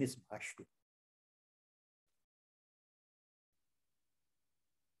in his bhashya,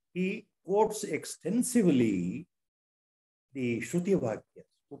 he quotes extensively the Shruti Vakyas,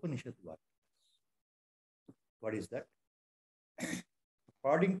 Upanishad Vakyas. What is that?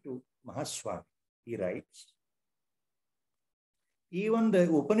 According to Mahaswami, he writes, even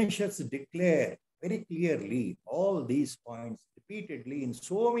the Upanishads declare very clearly all these points repeatedly in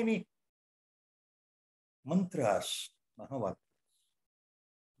so many mantras, Mahavakya.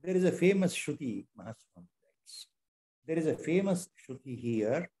 There is a famous Shruti, Mahaswami writes. There is a famous Shruti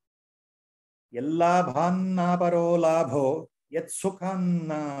here. Yallabhanna paro labho yat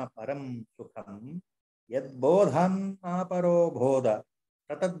sukhanna param sukham yad bodhanna paro bodha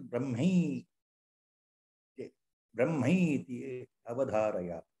tatad brahmaiti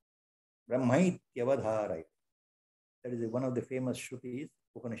avadharaya. Brahmaiti avadharaya. That is one of the famous Shrutis,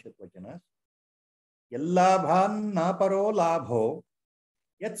 Upanishad Vachanas. Yallabhanna paro labho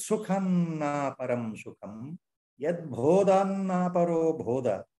yat sukhanna param sukham yad bodhanna paro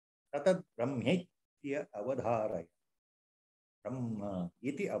bodha tatad brahmaitya avadharaya. Brahma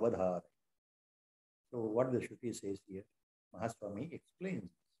iti avadharaya. So what the Shruti says here, Mahaswami explains.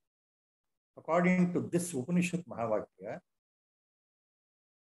 According to this Upanishad Mahavakya,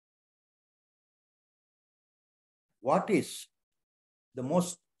 what is the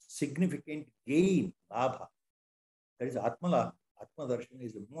most significant gain, labha? That is Atma labha. Atma darshan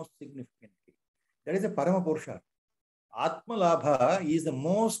is the most significant gain. That is a Parama Purusha. Atma labha is the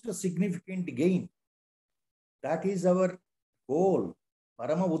most significant gain. That is our goal,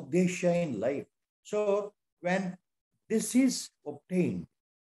 Parama Uddesha in life. So when this is obtained,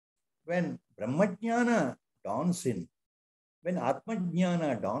 when Brahmajnana dawns in, when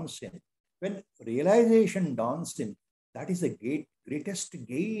Atmajnana dawns in, when realization dawns in, that is the greatest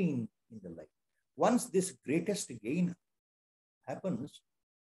gain in the life. Once this greatest gain happens,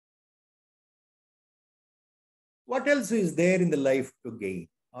 what else is there in the life to gain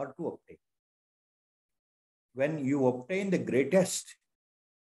or to obtain? When you obtain the greatest,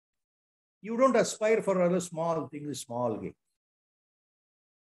 you don't aspire for other small things, small gain.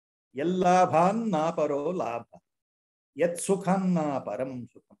 Yallabhan paro labha. Yat sukhanna param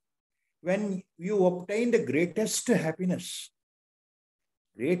sukham. When you obtain the greatest happiness,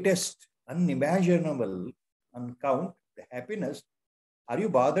 greatest, unimaginable, uncount, the happiness, are you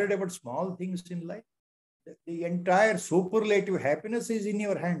bothered about small things in life? The entire superlative happiness is in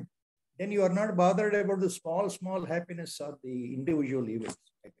your hand. Then you are not bothered about the small happiness or the individual events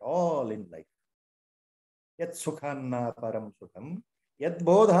at all in life. Yat sukhanna param sukham, yat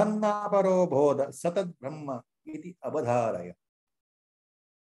bodhanna paro bodha, satat brahma iti avadharaya.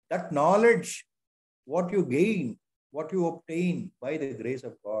 That knowledge, what you gain, what you obtain by the grace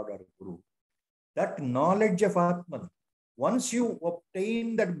of God or Guru, that knowledge of Atman, once you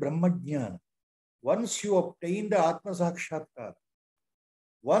obtain that Brahmajnana, once you obtain the Atma Sakshatkar,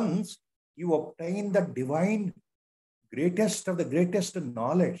 once you obtain the divine greatest of the greatest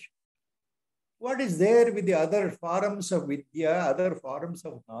knowledge, what is there with the other forms of Vidya, other forms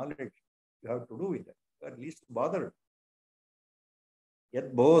of knowledge you have to do with that? You are at least bothered.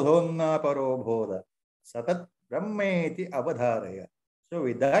 Yad bodhonna paro bodha, satat brahmeti avadharaya. So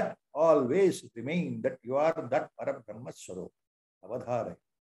with that, always remain that you are that Parabrahma Swarupa, avadharaya.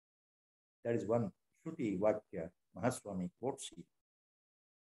 That is one Shruti Vakya Mahaswami quotes here.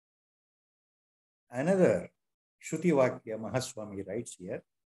 Another Shruti Vakya Mahaswami writes here,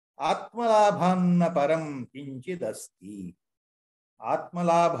 Atmalabhanna param kinchid asti.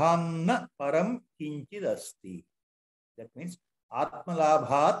 Atmalabhanna param kinchid asti. That means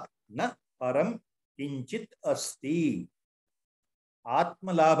Atmalabhat na param kinchit asti.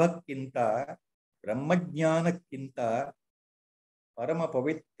 Atmalabhakinta, Brahmajnanakinta, Parama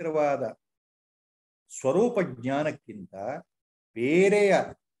Pavitravada, ಸ್ವರೂಪಜ್ಞಾನಕ್ಕಿಂತ ಬೇರೆಯ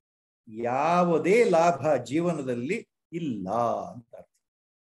ಯಾವುದೇ ಲಾಭ ಜೀವನದಲ್ಲಿ ಇಲ್ಲ ಅಂತ ಅರ್ಥ.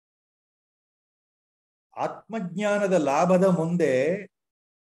 ಆತ್ಮಜ್ಞಾನದ ಲಾಭದ ಮುಂದೆ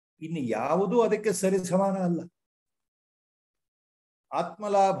ಇನ್ನು ಯಾವುದೂ ಅದಕ್ಕೆ ಸರಿಸಮಾನ ಅಲ್ಲ.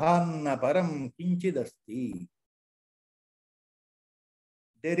 ಆತ್ಮಲಾಭಾನ್ನ ಪರಂ ಕಿಂಚಿದಸ್ತಿ.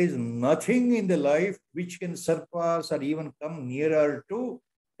 There is nothing in the life which can surpass or even come nearer to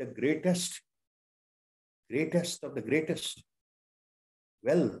the greatest of the greatest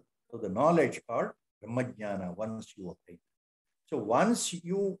wealth of the knowledge called Brahmajnana once you obtain. So once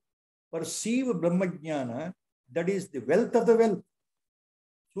you perceive Brahmajnana, that is the wealth of the wealth,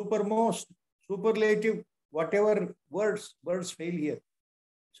 supermost, superlative, whatever words fail here.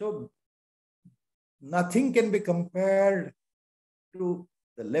 So nothing can be compared to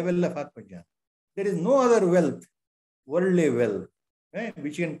the level of Atmajnana. There is no other wealth, worldly wealth,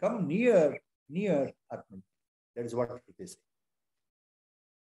 which can come near Atman. That is what it is.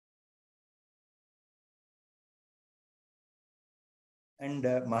 And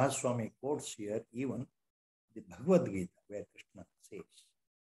Mahaswami quotes here even the Bhagavad Gita, where Krishna says,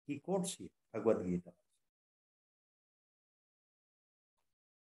 he quotes here Bhagavad Gita.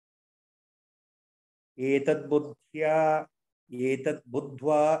 Etad buddhya एतत्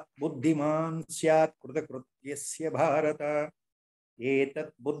बुद्ध्वा बुद्धिमान् स्यात् कृतकृत्यस्य भारत.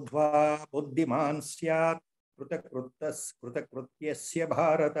 एतत् बुद्ध्वा बुद्धिमान् स्यात् कृतकृत्यस्य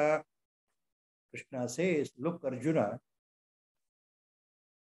Bharat. Krishna says, look, Arjuna,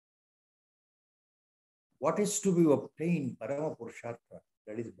 what is to be obtained, Parama Purushartha,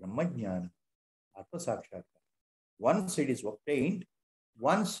 that is Brahmajnana, Atma Sakshatkar. Once it is obtained,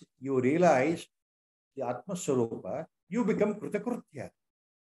 once you realize the Atma Swarupa, you become Kritakritya.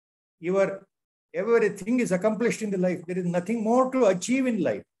 Everything is accomplished in the life. There is nothing more to achieve in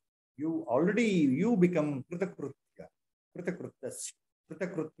life. You become Kritakritya.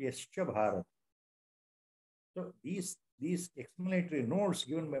 Kritakrityascha Bharat. So these explanatory notes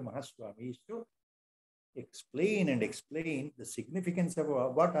given by Mahaswami is to explain the significance of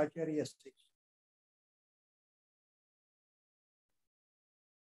what Acharya says.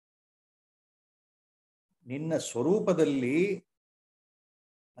 ನಿನ್ನ ಸ್ವರೂಪದಲ್ಲಿ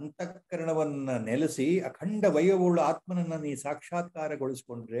ಅಂತಃಕರಣವನ್ನ ನೆಲೆಸಿ ಅಖಂಡ ವೈಭವವುಳ್ಳ ಆತ್ಮನನ್ನ ನೀ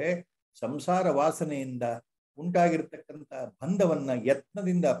ಸಾಕ್ಷಾತ್ಕಾರಗೊಳಿಸಿಕೊಂಡ್ರೆ ಸಂಸಾರ ವಾಸನೆಯಿಂದ ಉಂಟಾಗಿರ್ತಕ್ಕಂಥ ಬಂಧವನ್ನ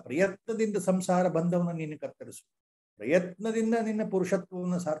ಪ್ರಯತ್ನದಿಂದ ಸಂಸಾರ ಬಂಧವನ್ನ ನೀನು ಕತ್ತರಿಸು, ಪ್ರಯತ್ನದಿಂದ ನಿನ್ನ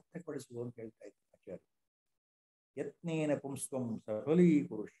ಪುರುಷತ್ವವನ್ನು ಸಾರ್ಥಕಪಡಿಸು ಅಂತ ಹೇಳ್ತಾ ಇದ್ದಾರೆ ಆಚಾರ್ಯ. ಯತ್ನೇನ ಪುಂಸ್ತ್ವಂ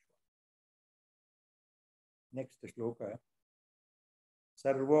ಸಫಲೀಕುರುಷ್ವ. ನೆಕ್ಸ್ಟ್ ಶ್ಲೋಕ.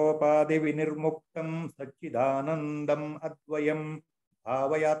 ಸರ್ವೋಪಾಧಿ ವಿನಿರ್ಮುಕ್ತಂ ಸಚ್ಚಿದಾನಂದಂ ಅದ್ವಯಂ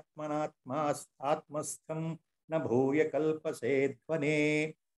ಭಾವಯಾತ್ಮನಾತ್ಮಸ್ಥಂ ನ ಭೂಯ ಕಲ್ಪಸೇ ಧ್ವನೇ.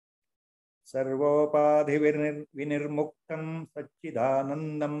 ಸರ್ವೋಪಾಧಿ ವಿನಿರ್ಮುಕ್ತಂ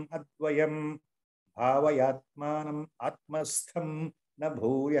ಸಚ್ಚಿದಾನಂದಂ ಅದ್ವಯಂ ಭಾವಯಾತ್ಮಾನಂ ಆತ್ಮಸ್ಥಂ ನ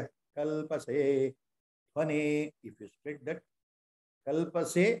ಭೂಯ ಕಲ್ಪಸೇ ಧ್ವನೇ. If you split that,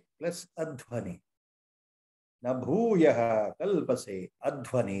 ಕಲ್ಪಸೇ plus ಅಧ್ವನಿ, ನ ಭೂಯಃ ಕಲ್ಪಸೆ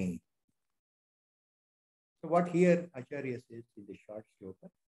ಅಧ್ವನಿ. So what here Acharya says in the short shloka,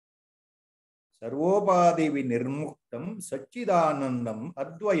 sarvopadi vinirmuktam satchidanandam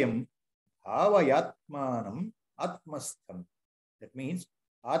advayam bhavayatmanam atmastham. That means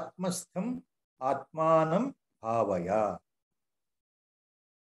atmastham atmanam bhavaya.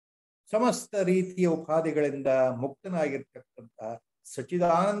 ಸಮಸ್ತ ರೀತಿಯ ಉಪಾಧಿಗಳಿಂದ ಮುಕ್ತನಾಗಿರ್ತಕ್ಕಂಥ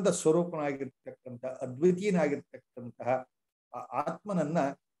ಸಚ್ಚಿದಾನಂದ ಸ್ವರೂಪನಾಗಿರ್ತಕ್ಕಂಥ ಅದ್ವಿತೀಯನಾಗಿರ್ತಕ್ಕಂತಹ ಆತ್ಮನನ್ನ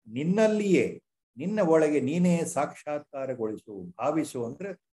ನಿನ್ನಲ್ಲಿಯೇ, ನಿನ್ನ ಒಳಗೆ ನೀನೇ ಸಾಕ್ಷಾತ್ಕಾರಗೊಳಿಸು. ಭಾವಿಸು ಅಂದ್ರೆ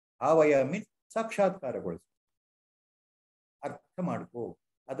ಭಾವಯ ಮೀನ್ಸ್ ಸಾಕ್ಷಾತ್ಕಾರಗೊಳಿಸು, ಅರ್ಥ ಮಾಡ್ಕೋ,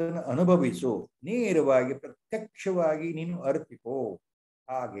 ಅದನ್ನು ಅನುಭವಿಸು, ನೇರವಾಗಿ ಪ್ರತ್ಯಕ್ಷವಾಗಿ ನೀನು ಅರಿತಿಕೋ.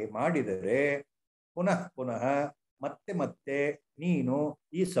 ಹಾಗೆ ಮಾಡಿದರೆ ಪುನಃ ಪುನಃ ಮತ್ತೆ ಮತ್ತೆ ನೀನು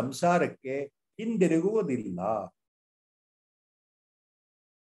ಈ ಸಂಸಾರಕ್ಕೆ ಹಿಂದಿರುಗುವುದಿಲ್ಲ.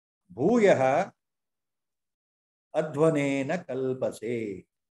 ಭೂಯಃ ಅಧ್ವನೇನ ಕಲ್ಪಸೆ.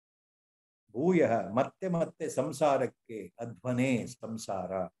 ಭೂಯಃ ಮತ್ತೆ ಮತ್ತೆ ಸಂಸಾರಕ್ಕೆ, ಅಧ್ವನೇ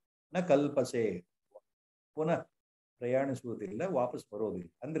ಸಂಸಾರ, ನ ಕಲ್ಪಸೆ ಪುನಃ ಪ್ರಯಾಣಿಸುವುದಿಲ್ಲ, ವಾಪಸ್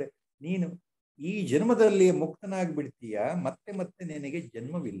ಬರೋದಿಲ್ಲ. ಅಂದ್ರೆ ನೀನು ಈ ಜನ್ಮದಲ್ಲಿ ಮುಕ್ತನಾಗಿ ಬಿಡ್ತೀಯ, ಮತ್ತೆ ಮತ್ತೆ ನಿನಗೆ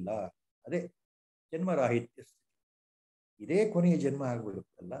ಜನ್ಮವಿಲ್ಲ. ಅದೇ ಜನ್ಮರಾಹಿತ್ಯ. ಇದೇ ಕೊನೆಯ ಜನ್ಮ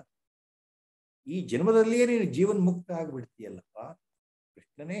ಆಗ್ಬಿಡುತ್ತಲ್ಲ, ಈ ಜನ್ಮದಲ್ಲಿಯೇ ನೀನು ಜೀವನ್ ಮುಕ್ತ ಆಗ್ಬಿಡ್ತೀಯಲ್ಲಪ್ಪ.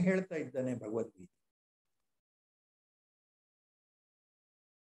 ಕೃಷ್ಣನೇ ಹೇಳ್ತಾ ಇದ್ದಾನೆ ಭಗವದ್ಗೀತೆ.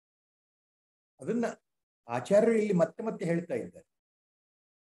 ಅದನ್ನ ಆಚಾರ್ಯರು ಇಲ್ಲಿ ಮತ್ತೆ ಮತ್ತೆ ಹೇಳ್ತಾ ಇದ್ದಾರೆ.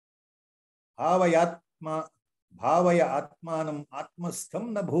 ಭಾವಯ ಆತ್ಮಾನಂ ಆತ್ಮಸ್ಥಂ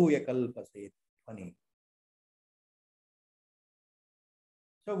ನ ಭೂಯ ಕಲ್ಪಸೆ ಧ್ವನಿ.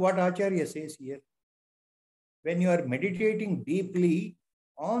 So what Acharya says here, when you are meditating deeply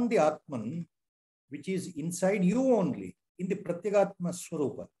on the Atman, which is inside you only, in the Pratyagatma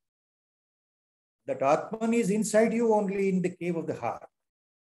Swarupa, that Atman is inside you only in the cave of the heart.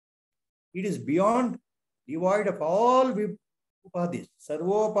 It is beyond, devoid of all upadhis.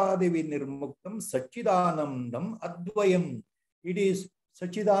 Sarvopadi vinirmuktam Satchidanandam Advayam. It is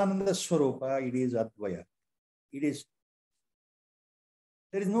Satchidananda Swarupa, it is Advaya. It is,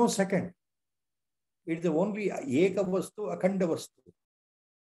 there is no second. It is the only Eka Vastu, Akhanda Vastu.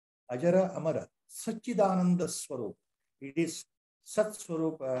 Ajara Amara. Satchidananda Swarupa. It is Sat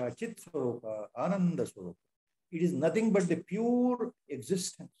Swarupa, Chit Swarupa, Ananda Swarupa. It is nothing but the pure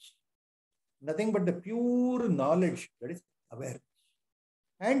existence. Nothing but the pure knowledge, that is awareness.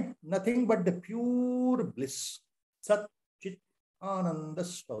 And nothing but the pure bliss. Sat Chit Ananda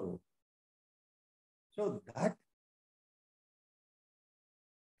Swarupa. So that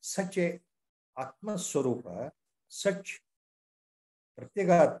such a Atma Swarupa, such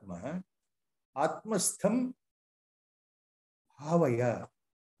Pratyagatma, Atmastham Bhavaya,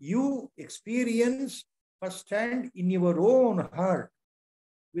 you experience firsthand in your own heart,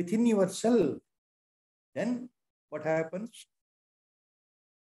 within yourself. Then what happens?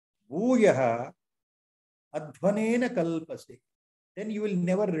 Bhuyaha adhvanena kalpase. Then you will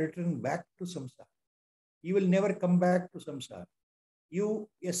never return back to samsara. You will never come back to samsara. You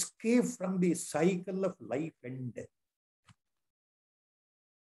escape from the cycle of life and death.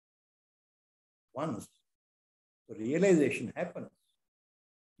 Once the realization happens,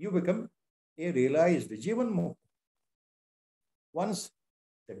 you become a realized Jivan Mukta. Once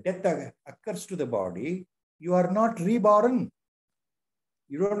the death occurs to the body, you are not reborn.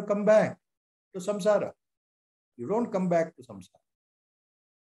 You don't come back to samsara. You don't come back to samsara.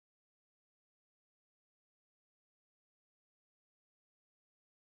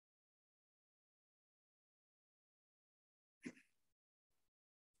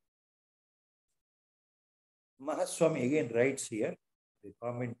 Mahaswami again writes here the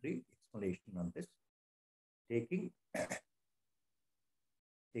commentary explanation on this, taking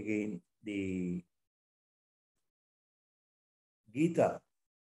again the Gita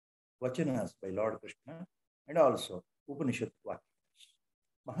Vachanas by Lord Krishna and also Upanishad Vakyas.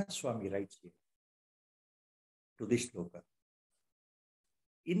 Mahaswami writes here to this sloka.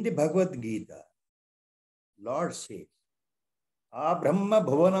 In the Bhagavad Gita, Lord says, Abrahma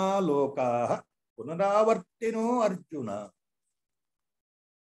bhavana lokaha punaravartino arjuna.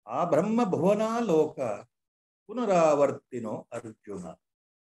 Abrahma bhavana loka punaravartino arjuna.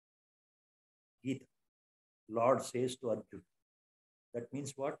 Gita. Lord says to Arjuna. That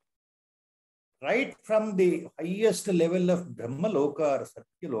means what? Right from the highest level of Brahma Loka or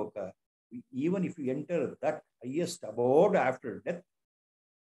Satya Loka, even if you enter that highest abode after death,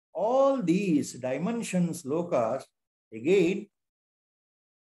 all these dimensions, lokas, again,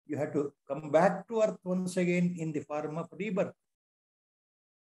 you have to come back to earth once again in the form of rebirth.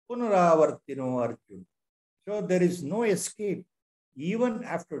 Punaravartino Arjuna. So there is no escape. Even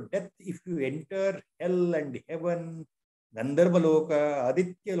after death, if you enter hell and heaven, Gandharva Loka,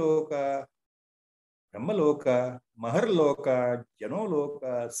 Aditya Loka, Brahma Loka, Mahar Loka, Jano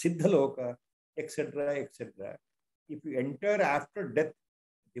Loka, Siddha Loka, etc., etc. If you enter after death,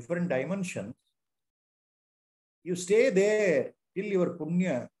 different dimensions, you stay there till your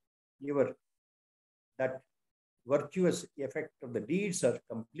punya, your that virtuous effect of the deeds are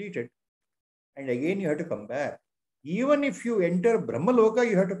completed, and again you have to come back. Even if you enter Brahma Loka,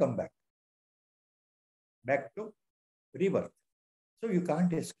 you have to come back to rebirth. So you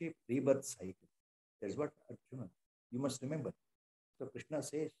can't escape rebirth cycle. That's what Arjuna, you must remember. So Krishna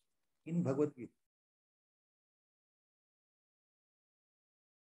says in Bhagavad Gita,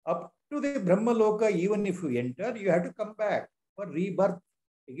 up to the Brahma Loka, even if you enter, you have to come back for rebirth.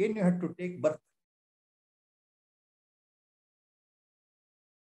 Again, you have to take birth.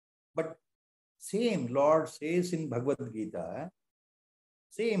 But same Lord says in Bhagavad Gita,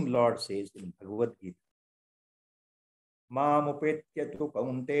 Mamupetya tu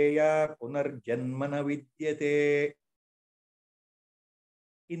kaunteya punarjanmana vidyate.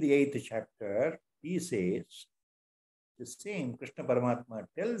 In the 8th chapter, he says, the same Krishna Paramatma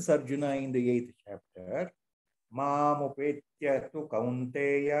tells Arjuna in the 8th chapter, Mamupetya tu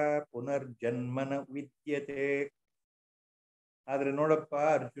kaunteya punarjanmana vidyate. Adre nodappa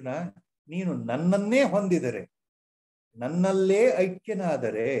Arjuna, ನೀನು ನನ್ನನ್ನೇ ಹೊಂದಿದರೆ, ನನ್ನಲ್ಲೇ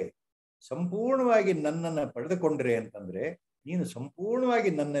ಐಕ್ಯನಾದರೆ, ಸಂಪೂರ್ಣವಾಗಿ ನನ್ನನ್ನು ಪಡೆದುಕೊಂಡ್ರೆ ಅಂತಂದ್ರೆ ನೀನು ಸಂಪೂರ್ಣವಾಗಿ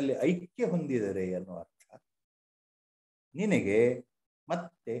ನನ್ನಲ್ಲಿ ಐಕ್ಯ ಹೊಂದಿದರೆ ಅನ್ನೋ ಅರ್ಥ. ನಿನಗೆ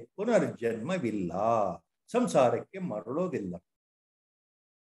ಮತ್ತೆ ಪುನರ್ಜನ್ಮವಿಲ್ಲ, ಸಂಸಾರಕ್ಕೆ ಮರಳೋದಿಲ್ಲ.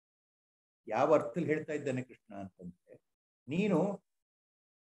 ಯಾವ ಅರ್ಥದಲ್ಲಿ ಹೇಳ್ತಾ ಇದ್ದಾನೆ ಕೃಷ್ಣ ಅಂತಂದ್ರೆ, ನೀನು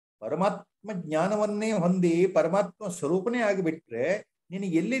ಪರಮಾತ್ಮ ಜ್ಞಾನವನ್ನೇ ಹೊಂದಿ ಪರಮಾತ್ಮ ಸ್ವರೂಪನೇ ಆಗಿಬಿಟ್ರೆ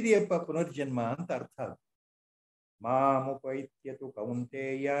ನಿನಗೆ ಎಲ್ಲಿದೆಯಪ್ಪ ಪುನರ್ಜನ್ಮ ಅಂತ ಅರ್ಥ. ಮಾಮುಪೈತ್ಯತು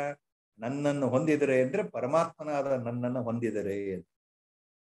ಕೌಂತೆಯ, ನನ್ನನ್ನು ಹೊಂದಿದರೆ ಅಂದ್ರೆ ಪರಮಾತ್ಮನಾದ ನನ್ನನ್ನು ಹೊಂದಿದರೆ.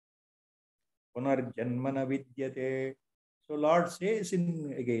 ಪುನರ್ಜನ್ಮನ ವಿದ್ಯತೆ. So Lord says in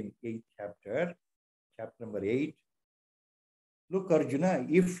again 8th chapter number 8, look Arjuna,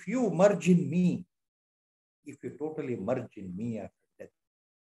 if you merge in me, if you totally merge in me after death,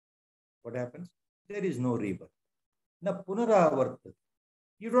 what happens? There is no rebirth. Na punaravartat.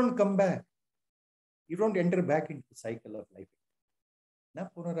 You don't come back. You don't enter back into the cycle of life. Na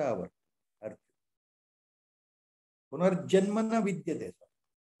punaravartat. Punarjanmana vidyate.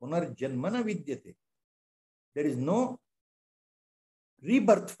 Punarjanmana vidyate. There is no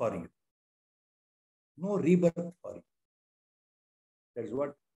rebirth for you. No rebirth for you. That is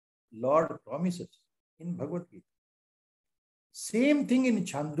what Lord promises in Bhagavad Gita. Same thing in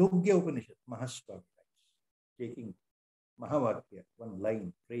Chandogya Upanishad, Mahaswami writes, taking Mahavakya, one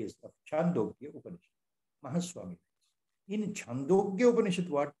line, phrase of Chandogya Upanishad. Mahaswami writes. In Chandogya Upanishad,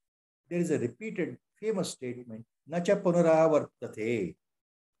 what? There is a repeated famous statement, Nacha punaravartate.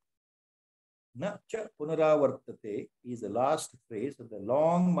 Na cha punaravartate is the last phrase of the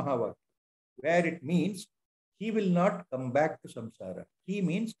long Mahavakya, where it means he will not come back to samsara. He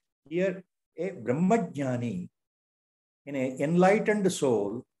means here a Brahmajnani, an enlightened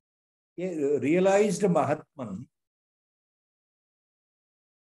soul, a realized Mahatman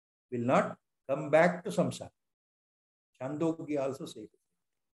will not come back to samsara. Chandogya also says it.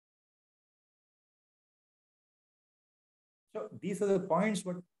 So these are the points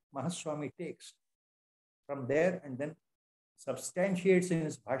what Mahaswami takes from there and then substantiates in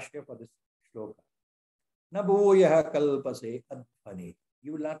his bhashya for this shloka. Na bhoyaha kalpase adhvane.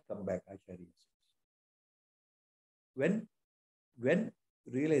 You will not come back, Acharya says. When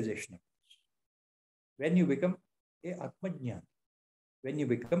realization occurs, when you become a Atmajnana, when you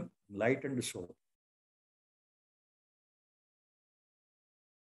become enlightened soul.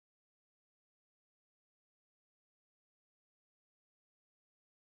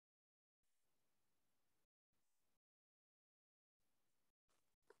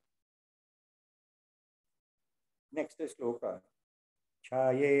 Next shloka.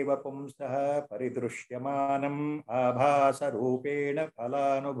 Chayeva pumsah paridrushyamanam abhasa rupena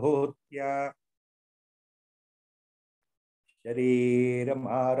phalanubhutya shariram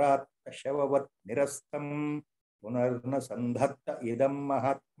aratta shavavat nirastam punarna sandhatta idam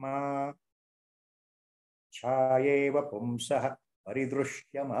mahatma. Chayeva pumsah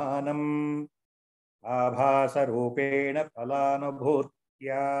paridrushyamanam abhasa rupena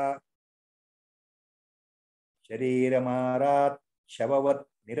phalanubhutya shariramarat shavavat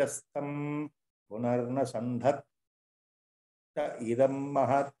nirastam punarna sandhatta idam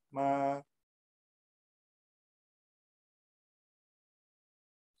mahatma.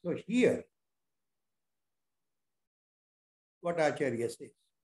 So here, what Acharya says,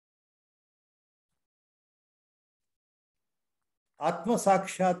 Atma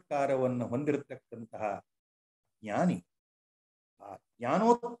Sakshatkaravana hondirattakkantaha ಜ್ಞಾನಿ ಆ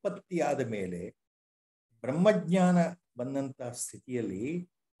ಜ್ಞಾನೋತ್ಪತ್ತಿ ಆದ ಮೇಲೆ ಬ್ರಹ್ಮಜ್ಞಾನ ಬಂದಂತಹ ಸ್ಥಿತಿಯಲ್ಲಿ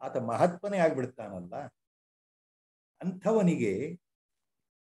ಆತ ಮಹಾತ್ಮನೇ ಆಗ್ಬಿಡ್ತಾನಲ್ಲ, ಅಂಥವನಿಗೆ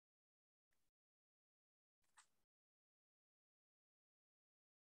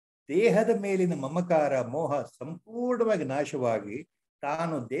ದೇಹದ ಮೇಲಿನ ಮಮಕಾರ ಮೋಹ ಸಂಪೂರ್ಣವಾಗಿ ನಾಶವಾಗಿ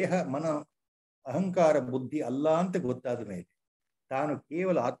ತಾನು ದೇಹ ಮನ ಅಹಂಕಾರ ಬುದ್ಧಿ ಅಲ್ಲ ಅಂತ ಗೊತ್ತಾದ ಮೇಲೆ ತಾನು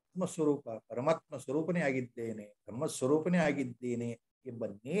ಕೇವಲ ಆತ್ಮಸ್ವರೂಪ ಪರಮಾತ್ಮ ಸ್ವರೂಪನೇ ಆಗಿದ್ದೇನೆ, ಬ್ರಹ್ಮಸ್ವರೂಪನೇ ಆಗಿದ್ದೇನೆ ಎಂಬ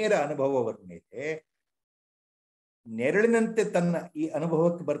ನೇರ ಅನುಭವದ ಮೇಲೆ ನೆರಳಿನಂತೆ ತನ್ನ ಈ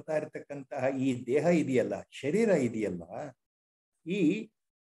ಅನುಭವಕ್ಕೆ ಬರ್ತಾ ಇರತಕ್ಕಂತಹ ಈ ದೇಹ ಇದೆಯಲ್ಲ, ಶರೀರ ಇದೆಯಲ್ಲ, ಈ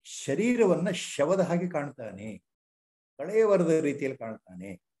ಶರೀರವನ್ನ ಶವದ ಹಾಗೆ ಕಾಣ್ತಾನೆ, ಕಳೆಯವರದ ರೀತಿಯಲ್ಲಿ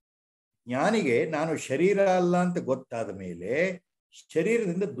ಕಾಣ್ತಾನೆ. ಜ್ಞಾನಿಗೆ ನಾನು ಶರೀರ ಅಲ್ಲ ಅಂತ ಗೊತ್ತಾದ ಮೇಲೆ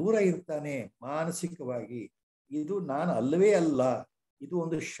ಶರೀರದಿಂದ ದೂರ ಇರ್ತಾನೆ ಮಾನಸಿಕವಾಗಿ. ಇದು ನಾನು ಅಲ್ಲವೇ ಅಲ್ಲ, ಇದು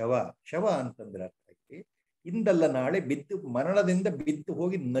ಒಂದು ಶವ. ಶವ ಅಂತಂದ್ರೆ ಅರ್ಥಕ್ಕೆ ಇಂದಲ್ಲ ನಾಳೆ ಬಿದ್ದು ಮರಣದಿಂದ ಬಿದ್ದು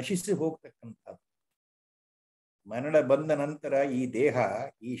ಹೋಗಿ ನಶಿಸಿ ಹೋಗ್ತಕ್ಕಂಥದ್ದು. ಮರಣ ಬಂದ ನಂತರ ಈ ದೇಹ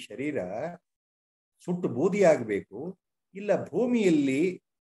ಈ ಶರೀರ ಸುಟ್ಟು ಬೂದಿಯಾಗಬೇಕು, ಇಲ್ಲ ಭೂಮಿಯಲ್ಲಿ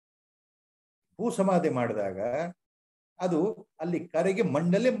ಭೂ ಸಮಾಧಿ ಮಾಡಿದಾಗ ಅದು ಅಲ್ಲಿ ಕರೆಗೆ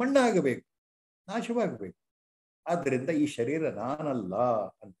ಮಣ್ಣಲ್ಲೇ ಮಣ್ಣಾಗಬೇಕು, ನಾಶವಾಗಬೇಕು. ಆದ್ದರಿಂದ ಈ ಶರೀರ ನಾನಲ್ಲ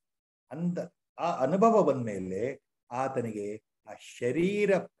ಅಂತ ಆ ಅನುಭವ ಬಂದ್ಮೇಲೆ ಆತನಿಗೆ ಆ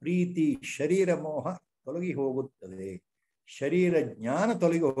ಶರೀರ ಪ್ರೀತಿ ಶರೀರ ಮೋಹ ತೊಲಗಿ ಹೋಗುತ್ತದೆ, ಶರೀರ ಜ್ಞಾನ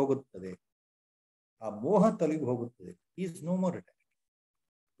ತೊಲಗಿ ಹೋಗುತ್ತದೆ, ಆ ಮೋಹ ತೊಲಗಿ ಹೋಗುತ್ತದೆ. Is no more attached.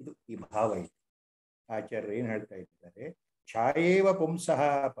 ಇದು ಈ ಭಾವ ಇದೆ. ಆಚಾರ್ಯರು ಏನ್ ಹೇಳ್ತಾ ಇದ್ದಾರೆ, ಛಾಯೇವ ಪುಂಸಃ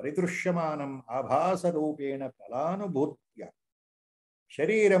ಪರಿದೃಶ್ಯಮಾನಂ ಆಭಾಸ ರೂಪೇಣ ಫಲಾನುಭೂತ್ಯ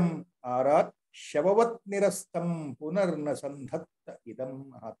ಶರೀರಂ ಆರಾತ್ ಶವವತ್ ನಿರಸ್ತಂ ಪುನರ್ನ ಸಂಧತ್ತ ಇದಂ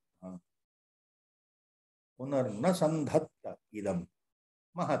ಮಹಾತ್ಮ. ಪುನರ್ನ ಸಂಧತ್ತ ಇದಂ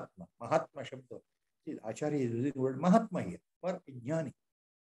ಮಹಾತ್ಮ. ಮಹಾತ್ಮ ಶಬ್ದ ಆಚಾರ್ಯ using word Mahatma here for ಜ್ಞಾನಿ,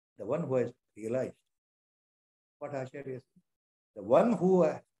 the one who has realized what Acharya said, the one who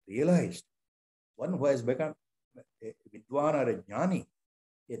has realized, one who has become a vidwan or a jnani,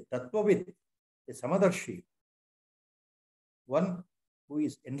 a tattvavid, a samadarshi, one who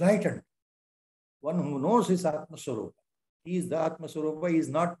is enlightened, one who knows his Atma Swarupa. He is the Atma Swarupa, he is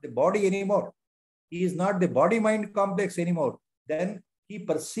not the body anymore. He is not the body-mind complex anymore. Then he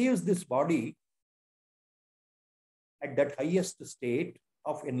perceives this body at that highest state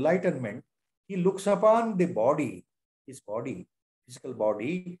of enlightenment. He looks upon the body, his body, physical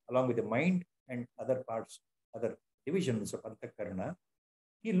body, along with the mind and other parts, other divisions of Antakarana.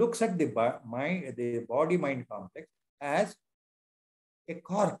 He looks at the body-mind complex as a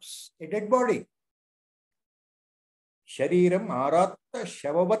corpse, a dead body. Shariram aratta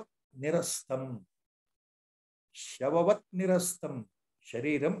shavavat nirastam. Shavavat nirastam.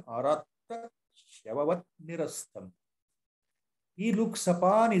 Shariram aratta shavavat nirastam. He looks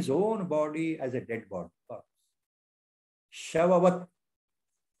upon his own body as a dead body. Shavavat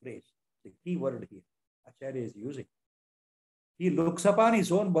phrase, the key word here, Acharya is using. He looks upon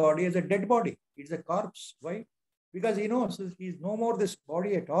his own body as a dead body. It's a corpse. Why? Because he knows he is no more this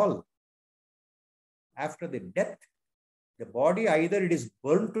body at all. After the death, the body either it is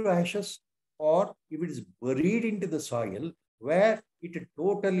burnt to ashes or if it is buried into the soil where it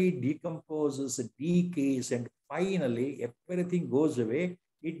totally decomposes, decays, and finally everything goes away,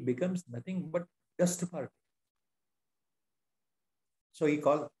 it becomes nothing but dust particle. So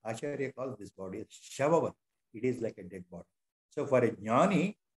Acharya calls this body as Shavavat. It is like a dead body. So for a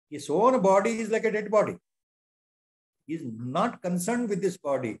jnani, his own body is like a dead body. He is not concerned with this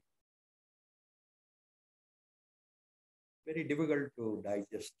body. Very difficult to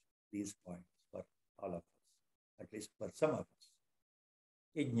digest these points for all of us, at least for some of us.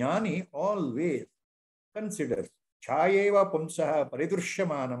 A jnani always considers chayeva pumsaha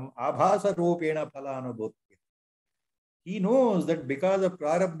paridrushyamanam abhasa rupena phalanubhutya. He knows that because of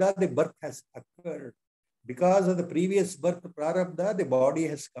prarabdha, the birth has occurred. Because of the previous birth prarabdha, the body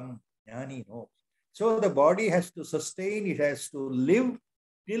has come. Jnani knows. So the body has to sustain, it has to live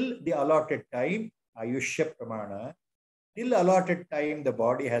till the allotted time, ayushya pramana. Till allotted time, the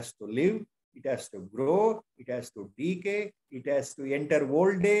body has to live, it has to grow, it has to decay, it has to enter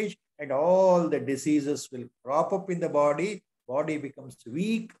old age, and all the diseases will crop up in the body. Body becomes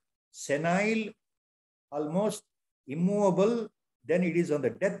weak, senile, almost immovable. Then it is on the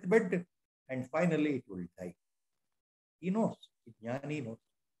deathbed, and finally it will die. He knows. Jnani knows.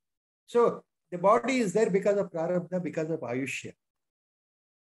 So the body is there because of prarabdha, because of ayushya.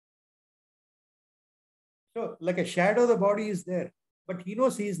 So like a shadow, the body is there. But he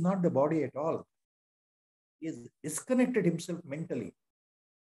knows he is not the body at all. He has disconnected himself mentally.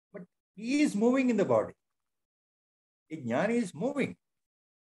 But he is moving in the body. A jnani is moving.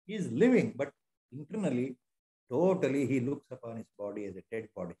 He is living. But internally, totally he looks upon his body as a dead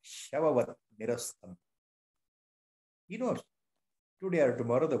body. Shavavat nirastam. He knows. Today or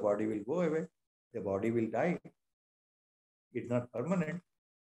tomorrow the body will go away. The body will die. It's not permanent.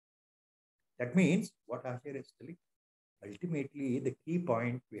 That means what Acharya is telling, ultimately the key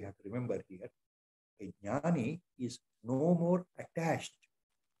point we have to remember here, a jnani is no more attached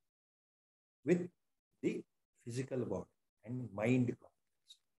with the physical body and mind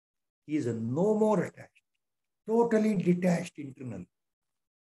complex. He is no more attached, totally detached internally.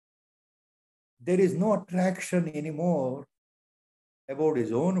 There is no attraction anymore about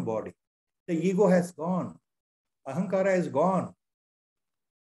his own body. The ego has gone. Ahankara is gone.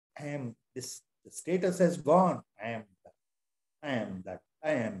 I am this. The status has gone. I am that. I am that.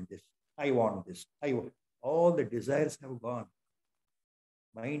 I am this. I want this. I want. All the desires have gone.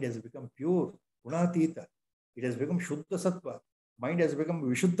 Mind has become pure. Gunatita. It has become Shuddha Sattva. Mind has become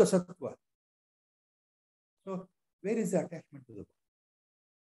Vishuddha Sattva. So, where is the attachment to the body?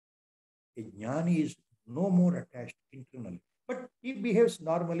 A jnani is no more attached internally. But he behaves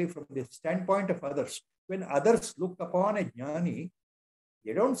normally from the standpoint of others. When others look upon a jnani,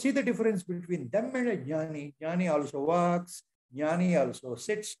 they don't see the difference between them and a jnani. Jnani also walks, jnani also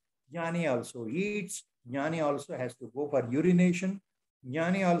sits, jnani also eats, jnani also has to go for urination,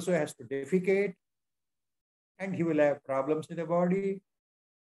 jnani also has to defecate, and he will have problems in the body.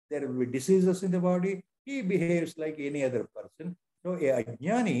 There will be diseases in the body. He behaves like any other person. So a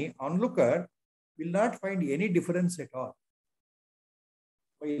jnani, onlooker, will not find any difference at all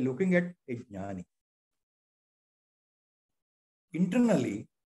by looking at a jnani. Internally,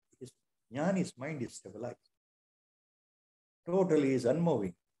 jnani's mind is stabilized. Totally is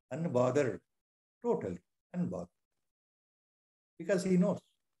unmoving, unbothered, totally unbothered. Because he knows.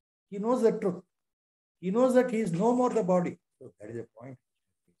 He knows the truth. He knows that he is no more the body. So that is a point.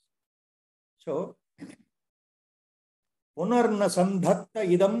 So, Punarna sandhatta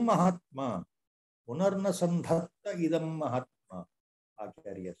idam mahatma. Punarna sandhatta idam mahatma.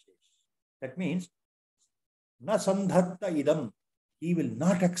 Acharya says. That means, na sandhatta idam. He will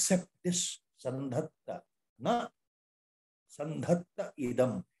not accept this sandhatta. Na sandhatta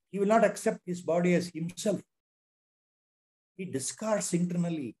idam. He will not accept his body as himself. He discards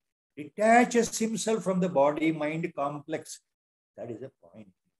internally, detaches himself from the body-mind complex. That is a point.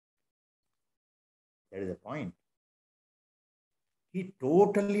 That is a point. He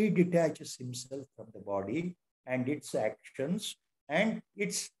totally detaches himself from the body and its actions and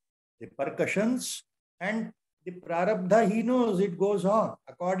its repercussions and the prarabdha. He knows it goes on.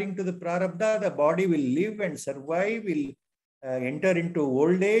 According to the prarabdha, the body will live and survive, will enter into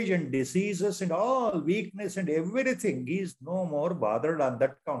old age and diseases and all weakness and everything. He is no more bothered on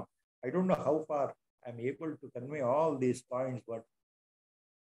that count. I don't know how far I'm able to convey all these points, what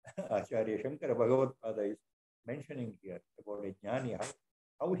Acharya Shankara Bhagavad-pada is mentioning here about a jnani,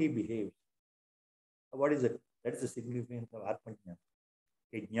 how he behaves. What is it? That is the significance of Atma-jnana.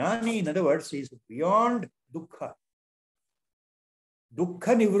 A jnani, in other words, is beyond dukkha.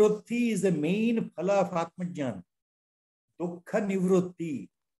 Dukkha nivrutti is the main phala of Atma-jnana. Dukkha nivrutti,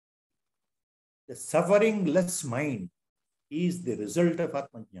 the suffering-less mind, is the result of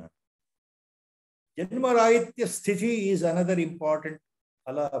Atma-jnana. Janmarahitya sthiti is another important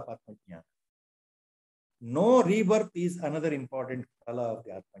phala of Atma-jnana. No rebirth is another important phala of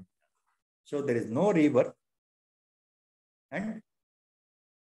the Atma-jnana. So there is no rebirth, and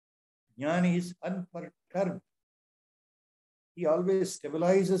jnani is unperturbed. He always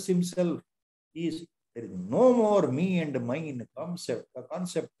stabilizes himself. There is no more me and mine concept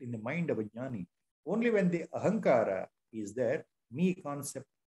in the mind of a jnani. Only when the ahankara is there, me concept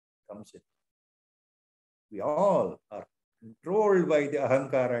comes in. We all are controlled by the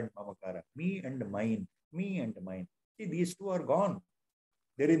ahankara and mamakara. Me and mine, me and mine. See, these two are gone.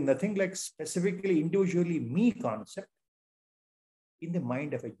 There is nothing like specifically, individually me concept in the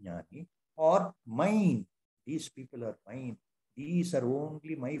mind of a jnani, or mine. These people are mine. These are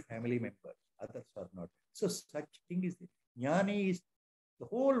only my family members. Others are not. So such thing is, jnani is, the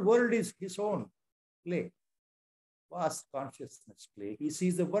whole world is his own play. Vast consciousness play. He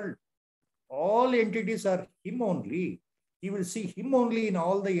sees the world. All entities are him only. He will see him only in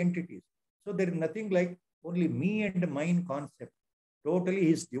all the entities. So there is nothing like only me and mine concept. Totally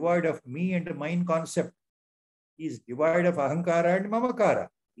he is devoid of me and mine concept. He is devoid of ahankara and mamakara.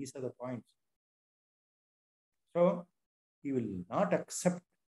 These are the points. So he will not accept.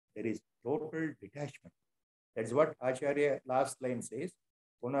 There is total detachment. That's what Acharya last line says.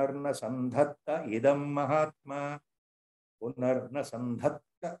 Punarna sandhatta idam mahatma. Punarna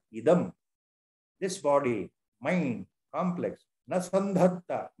sandhatta idam. This body, mind, complex, na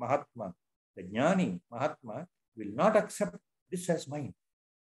sandhatta mahatma. The jnani, mahatma, will not accept this as mine.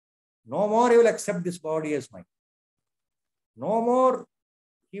 No more he will accept this body as mine. No more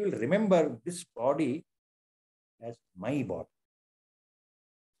he will remember this body as my body.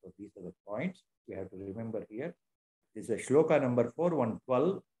 So these are the points we have to remember here. This is shloka number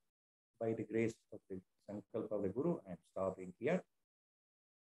 4112. By the grace of the Sankalpa of the Guru, I am stopping here.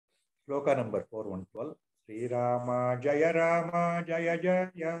 Shloka number 4112. Sri Rama Jaya Rama Jaya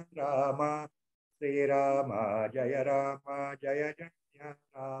Jaya Rama. Sri Rama Jaya Rama Jaya Jaya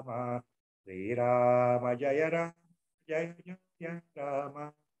Rama. Sri Rama Jaya Rama Jaya Jaya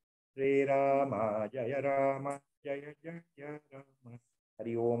Rama. Sri Rama Jaya Rama Jaya Jaya Rama.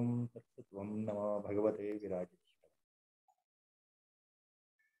 Hari Om Tattvam Nama Bhagavate Virajeshwara.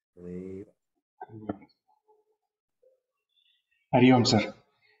 Hari Om, sir.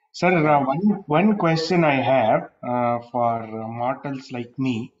 Sir, one question I have for mortals like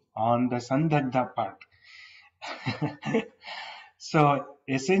me on the Sandhagda part. So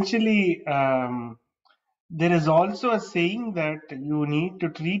essentially, there is also a saying that you need to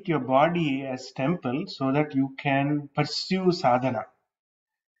treat your body as temple so that you can pursue sadhana.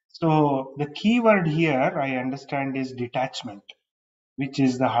 So the key word here I understand is detachment, which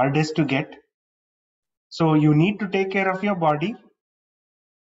is the hardest to get. So you need to take care of your body,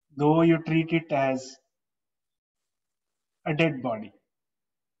 though you treat it as a dead body.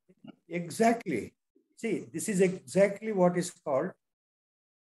 Exactly. See, this is exactly what is called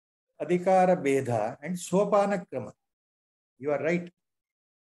Adhikara Bedha and Sopana Krama. You are right.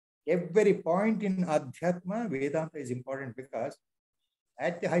 Every point in Adhyatma, Vedanta is important because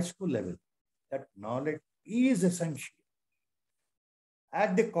at the high school level, that knowledge is essential.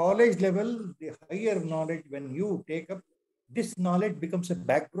 At the college level, the higher knowledge, when you take up, this knowledge becomes a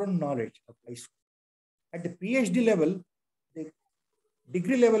background knowledge of high school. At the PhD level, the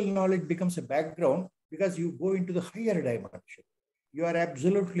degree level knowledge becomes a background because you go into the higher dimension. You are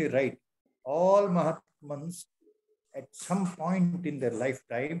absolutely right. All Mahatmans, at some point in their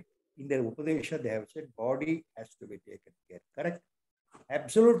lifetime, in their Upadesha, they have said body has to be taken care. Correct?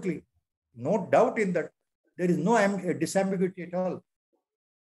 Absolutely. No doubt in that. There is no disambiguity at all.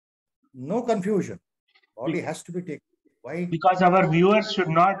 No confusion. Body has to be taken. Why? Because our viewers should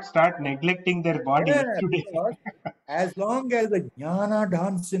not start neglecting their body today. As long as the jnana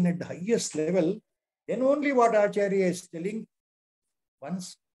dance in at the highest level, then only what Acharya is telling,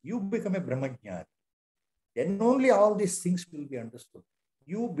 once you become a Brahmajnani, then only all these things will be understood.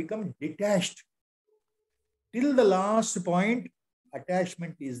 You become detached. Till the last point,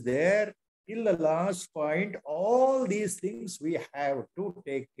 attachment is there. Till the last point, all these things we have to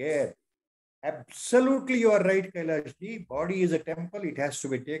take care. Absolutely, you are right, Kailashji. Body is a temple. It has to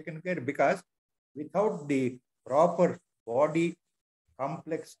be taken care because without the proper body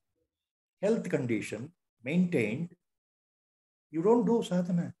complex health condition maintained, you don't do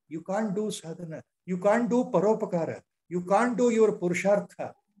sadhana. You can't do sadhana. You can't do paropakara. You can't do your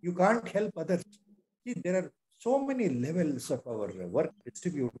purushartha. You can't help others. See, there are so many levels of our work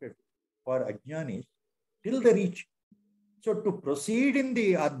distributed for ajnanis till they reach. So to proceed in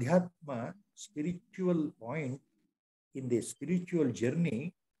the adhyatma spiritual point, in the spiritual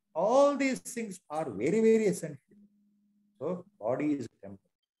journey, all these things are very, very essential. So body is a temple.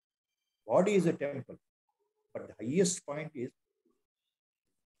 Body is a temple. But the highest point is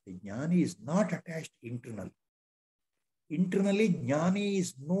the jnani is not attached internally. Internally, jnani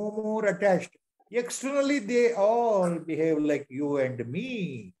is no more attached. Externally, they all behave like you and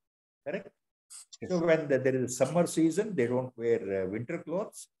me. Correct? Yes. So when there is summer season, they don't wear winter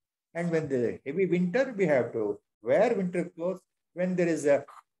clothes. And when the heavy winter, we have to wear winter clothes. When there is a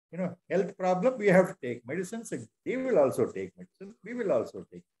health problem, we have to take medicines. And they will also take medicine. We will also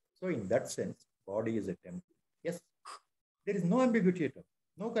take. So in that sense, body is a temple. Yes, there is no ambiguity at all,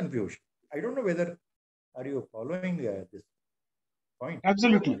 no confusion. I don't know whether are you following this point?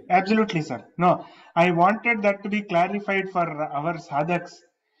 Absolutely, sir. No, I wanted that to be clarified for our sadhaks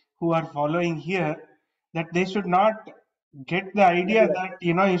who are following here, that they should not get the idea that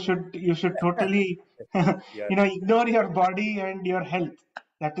you should totally Yeah. ignore your body and your health.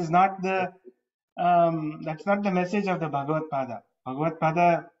 That is not the that's not the message of the Bhagavad Pada. Bhagavad Pada,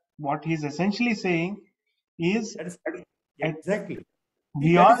 what he's essentially saying is, That is exactly. See, that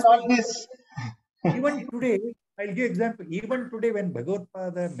beyond is why all this. even today, I'll give example. Even today, when Bhagavad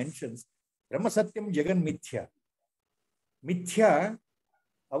Pada mentions Brahma Satyam Jagan Mithya, Mithya,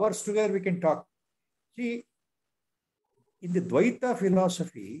 hours together we can talk. See, in the Dvaita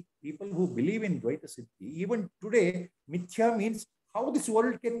philosophy, people who believe in Dvaita Siddhi, even today, Mithya means how this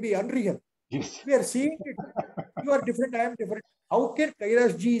world can be unreal. Yes. We are seeing it. You are different, I am different. How can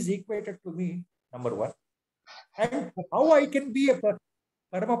Kailash ji is equated to me? Number one. And how I can be a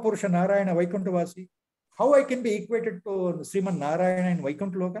Parama Purusha Narayana Vaikunthavasi? How I can be equated to Sriman Narayana in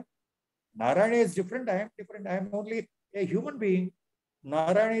Vaikuntha Loka? Narayana is different, I am different. I am only a human being.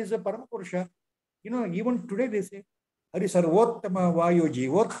 Narayana is a Parama Purusha. Even today they say, Hari Sarvottama Vayo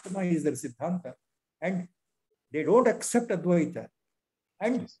Jivottama is their Siddhanta. And they don't accept Advaita.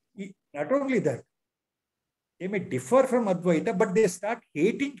 And not only that, they may differ from Advaita, but they start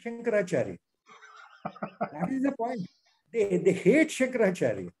hating Shankaracharya. That is the point. They hate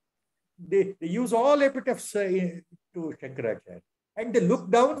Shankaracharya. They use all epithets to Shankaracharya. And they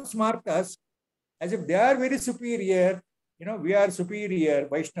look down Smartas as if they are very superior. We are superior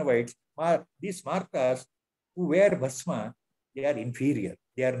Vaishnavites. These Smartas who wear Bhasma, they are inferior.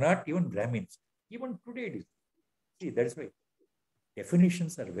 They are not even Brahmins. Even today it is. See, that's why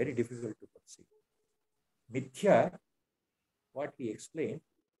definitions are very difficult to perceive. Mithya, what he explained,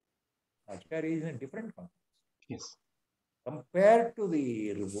 Acharya is in a different context. Yes. Compared to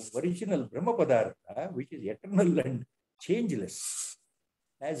the original Brahma Padartha, which is eternal and changeless,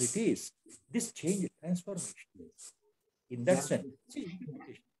 as it is, this change is transformation. In that sense. See,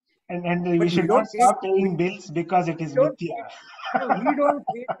 and we should not stop paying bills because it is Mithya. No, we don't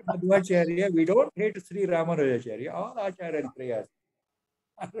hate Madhvacharya, we don't hate Sri Ramanujacharya, all Acharya prayers.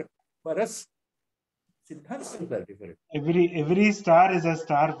 For us, Siddhantas are different. Every star is a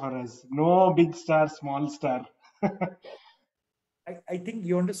star for us. No big star, small star. I think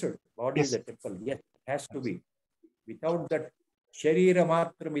you understood. Body is a temple. Yes, it has to be. Without that, Sharira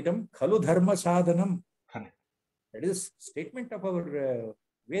Matramidam Khalu Dharma Sadhanam. That is statement of our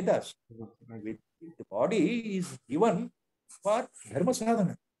Vedas. The body is given for Dharma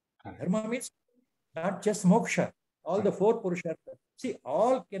Sadhana. Dharma means not just moksha, all the four purusharthas. See,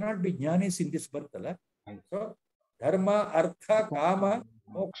 all cannot be jnanis in this birth. So, dharma, artha, kama,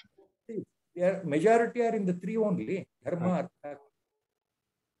 moksha. See, their majority are in the three only. Dharma, artha.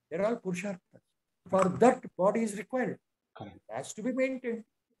 They're all purusharthas. For that, body is required. It has to be maintained.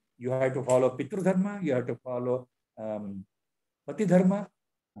 You have to follow Pitru Dharma, you have to follow Pati Dharma,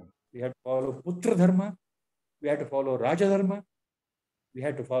 we have to follow Putra Dharma, we have to follow Raja Dharma, we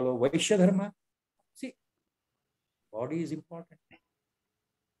have to follow Vaishya Dharma. See, body is important.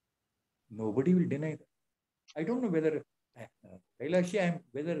 Nobody will deny that. I don't know whether Kailashi,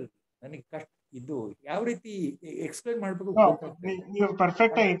 whether ಇದು ಯಾವ ರೀತಿ explain ಮಾಡಬೇಕು ಗೊತ್ತಾಗ್ತದೆ. ನೀವು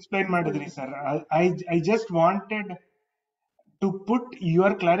perfect ಆಗಿ explain ಮಾಡಿದ್ರಿ sir. I just wanted to put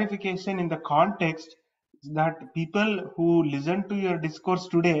your clarification in the context that people who listen to your discourse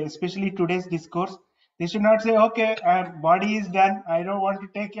today, especially today's discourse, They should not say, okay, our body is done. I don't want to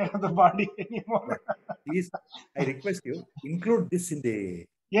take care of the body Yeah. anymore. Please, I request you, include this in the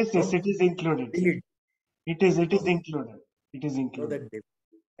Yes, yes, note. it is included, sir. Daily, daily It is note, included. It is so included. that they,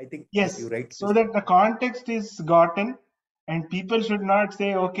 I think as you Yes, write so this, that the context is gotten, and people should not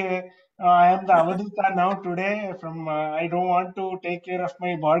say, okay, I am the Avaduta now today. I don't want to take care of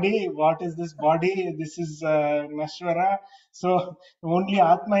my body. What is this body? This is Nashwara. So only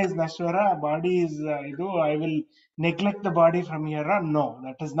Atma is Nashwara. Body is I will neglect the body from here on. No,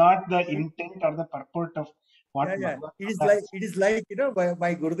 that is not the intent or the purport of what yeah, yeah. Bhagavad It is Gita like has.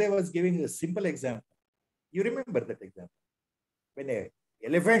 my Gurudev was giving a simple example. You remember that example when a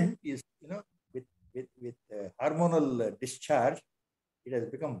elephant is with hormonal discharge, it has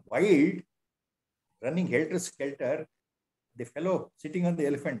become wild, running helter skelter. The fellow sitting on the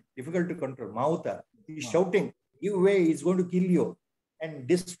elephant, difficult to control, Mauta, he's Wow. shouting, "Give way! He's going to kill you!" And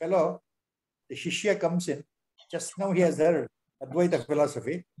this fellow, the Shishya comes in. Just now he has heard Advaita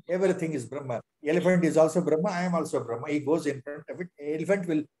philosophy. Everything is Brahma. The elephant is also Brahma. I am also Brahma. He goes in front of it. The elephant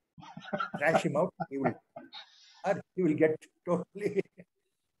will thrash him out. He will get totally.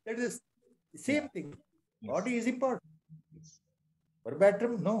 That is the Yeah. same thing. Yes. Body is important. Yes.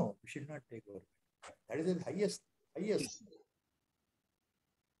 Verbatim, no, we should not take over. That is the highest. Yes.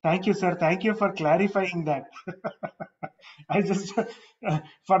 Thank you, sir. Thank you for clarifying that. I just,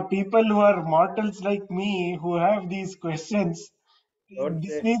 for people who are mortals like me who have these questions, Don't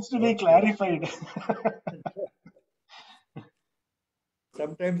this say, needs to be don't say. clarified.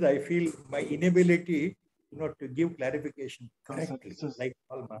 Sometimes I feel my inability, to give clarification No, sir, correctly, this is like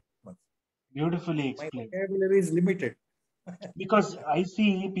all Mahatmas. beautifully My explained. vocabulary is limited. Because I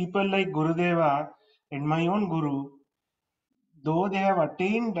see people like Gurudeva and my own Guru, though they have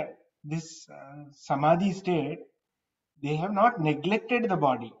attained this samadhi state, they have not neglected the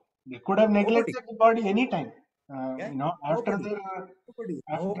body. They could have Nobody. neglected the body anytime. Yeah, After nobody. their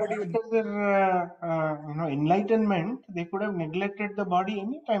Nobody will. enlightenment, they could have neglected the body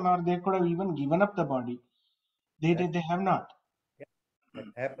anytime, or they could have even given up the body. Yeah, They have not. yeah. That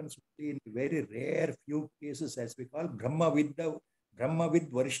happens only in very rare few cases, as we call Brahma with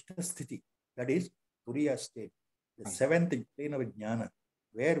Varishta Sthiti. That is Turiya state, the Right. seventh plane of Jnana,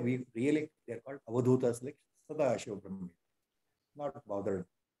 where we really, they're called Avadhutas, like Sadashiva Brahma. Not bothered,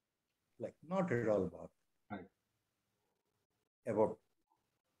 like not at all bothered Right. about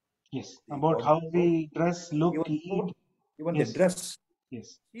Yes. the About body. how we dress, look, Even eat. food, even the Yes. dress.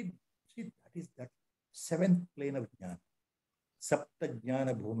 Yes. See, that is that seventh plane of Jnana. Sapta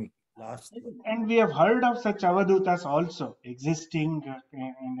Jnana Bhumi, last one. And we have heard of such avadutas also existing,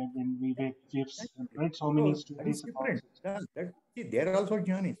 and we've read so many So that is stories about different. such. See, they are also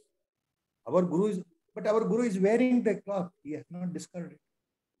jnanis. Our guru is, but our guru is wearing the cloth. He has not discarded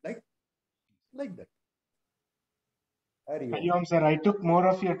it. Like that. Hari Hari Om. Om, sir, I took more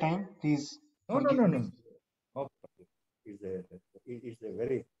of your time. Please No, no, forgive no, no, me. no. No problem. It's a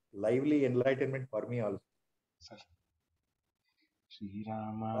very lively enlightenment for me also. Sir. Shri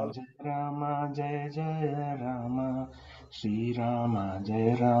Rama All Jai Rama Jai Jai Rama Shri Rama Jai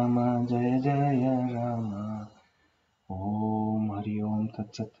Rama Jai Jai Rama Om Hari Om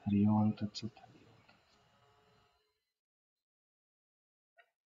Tat Sat Hari Om Tat Sat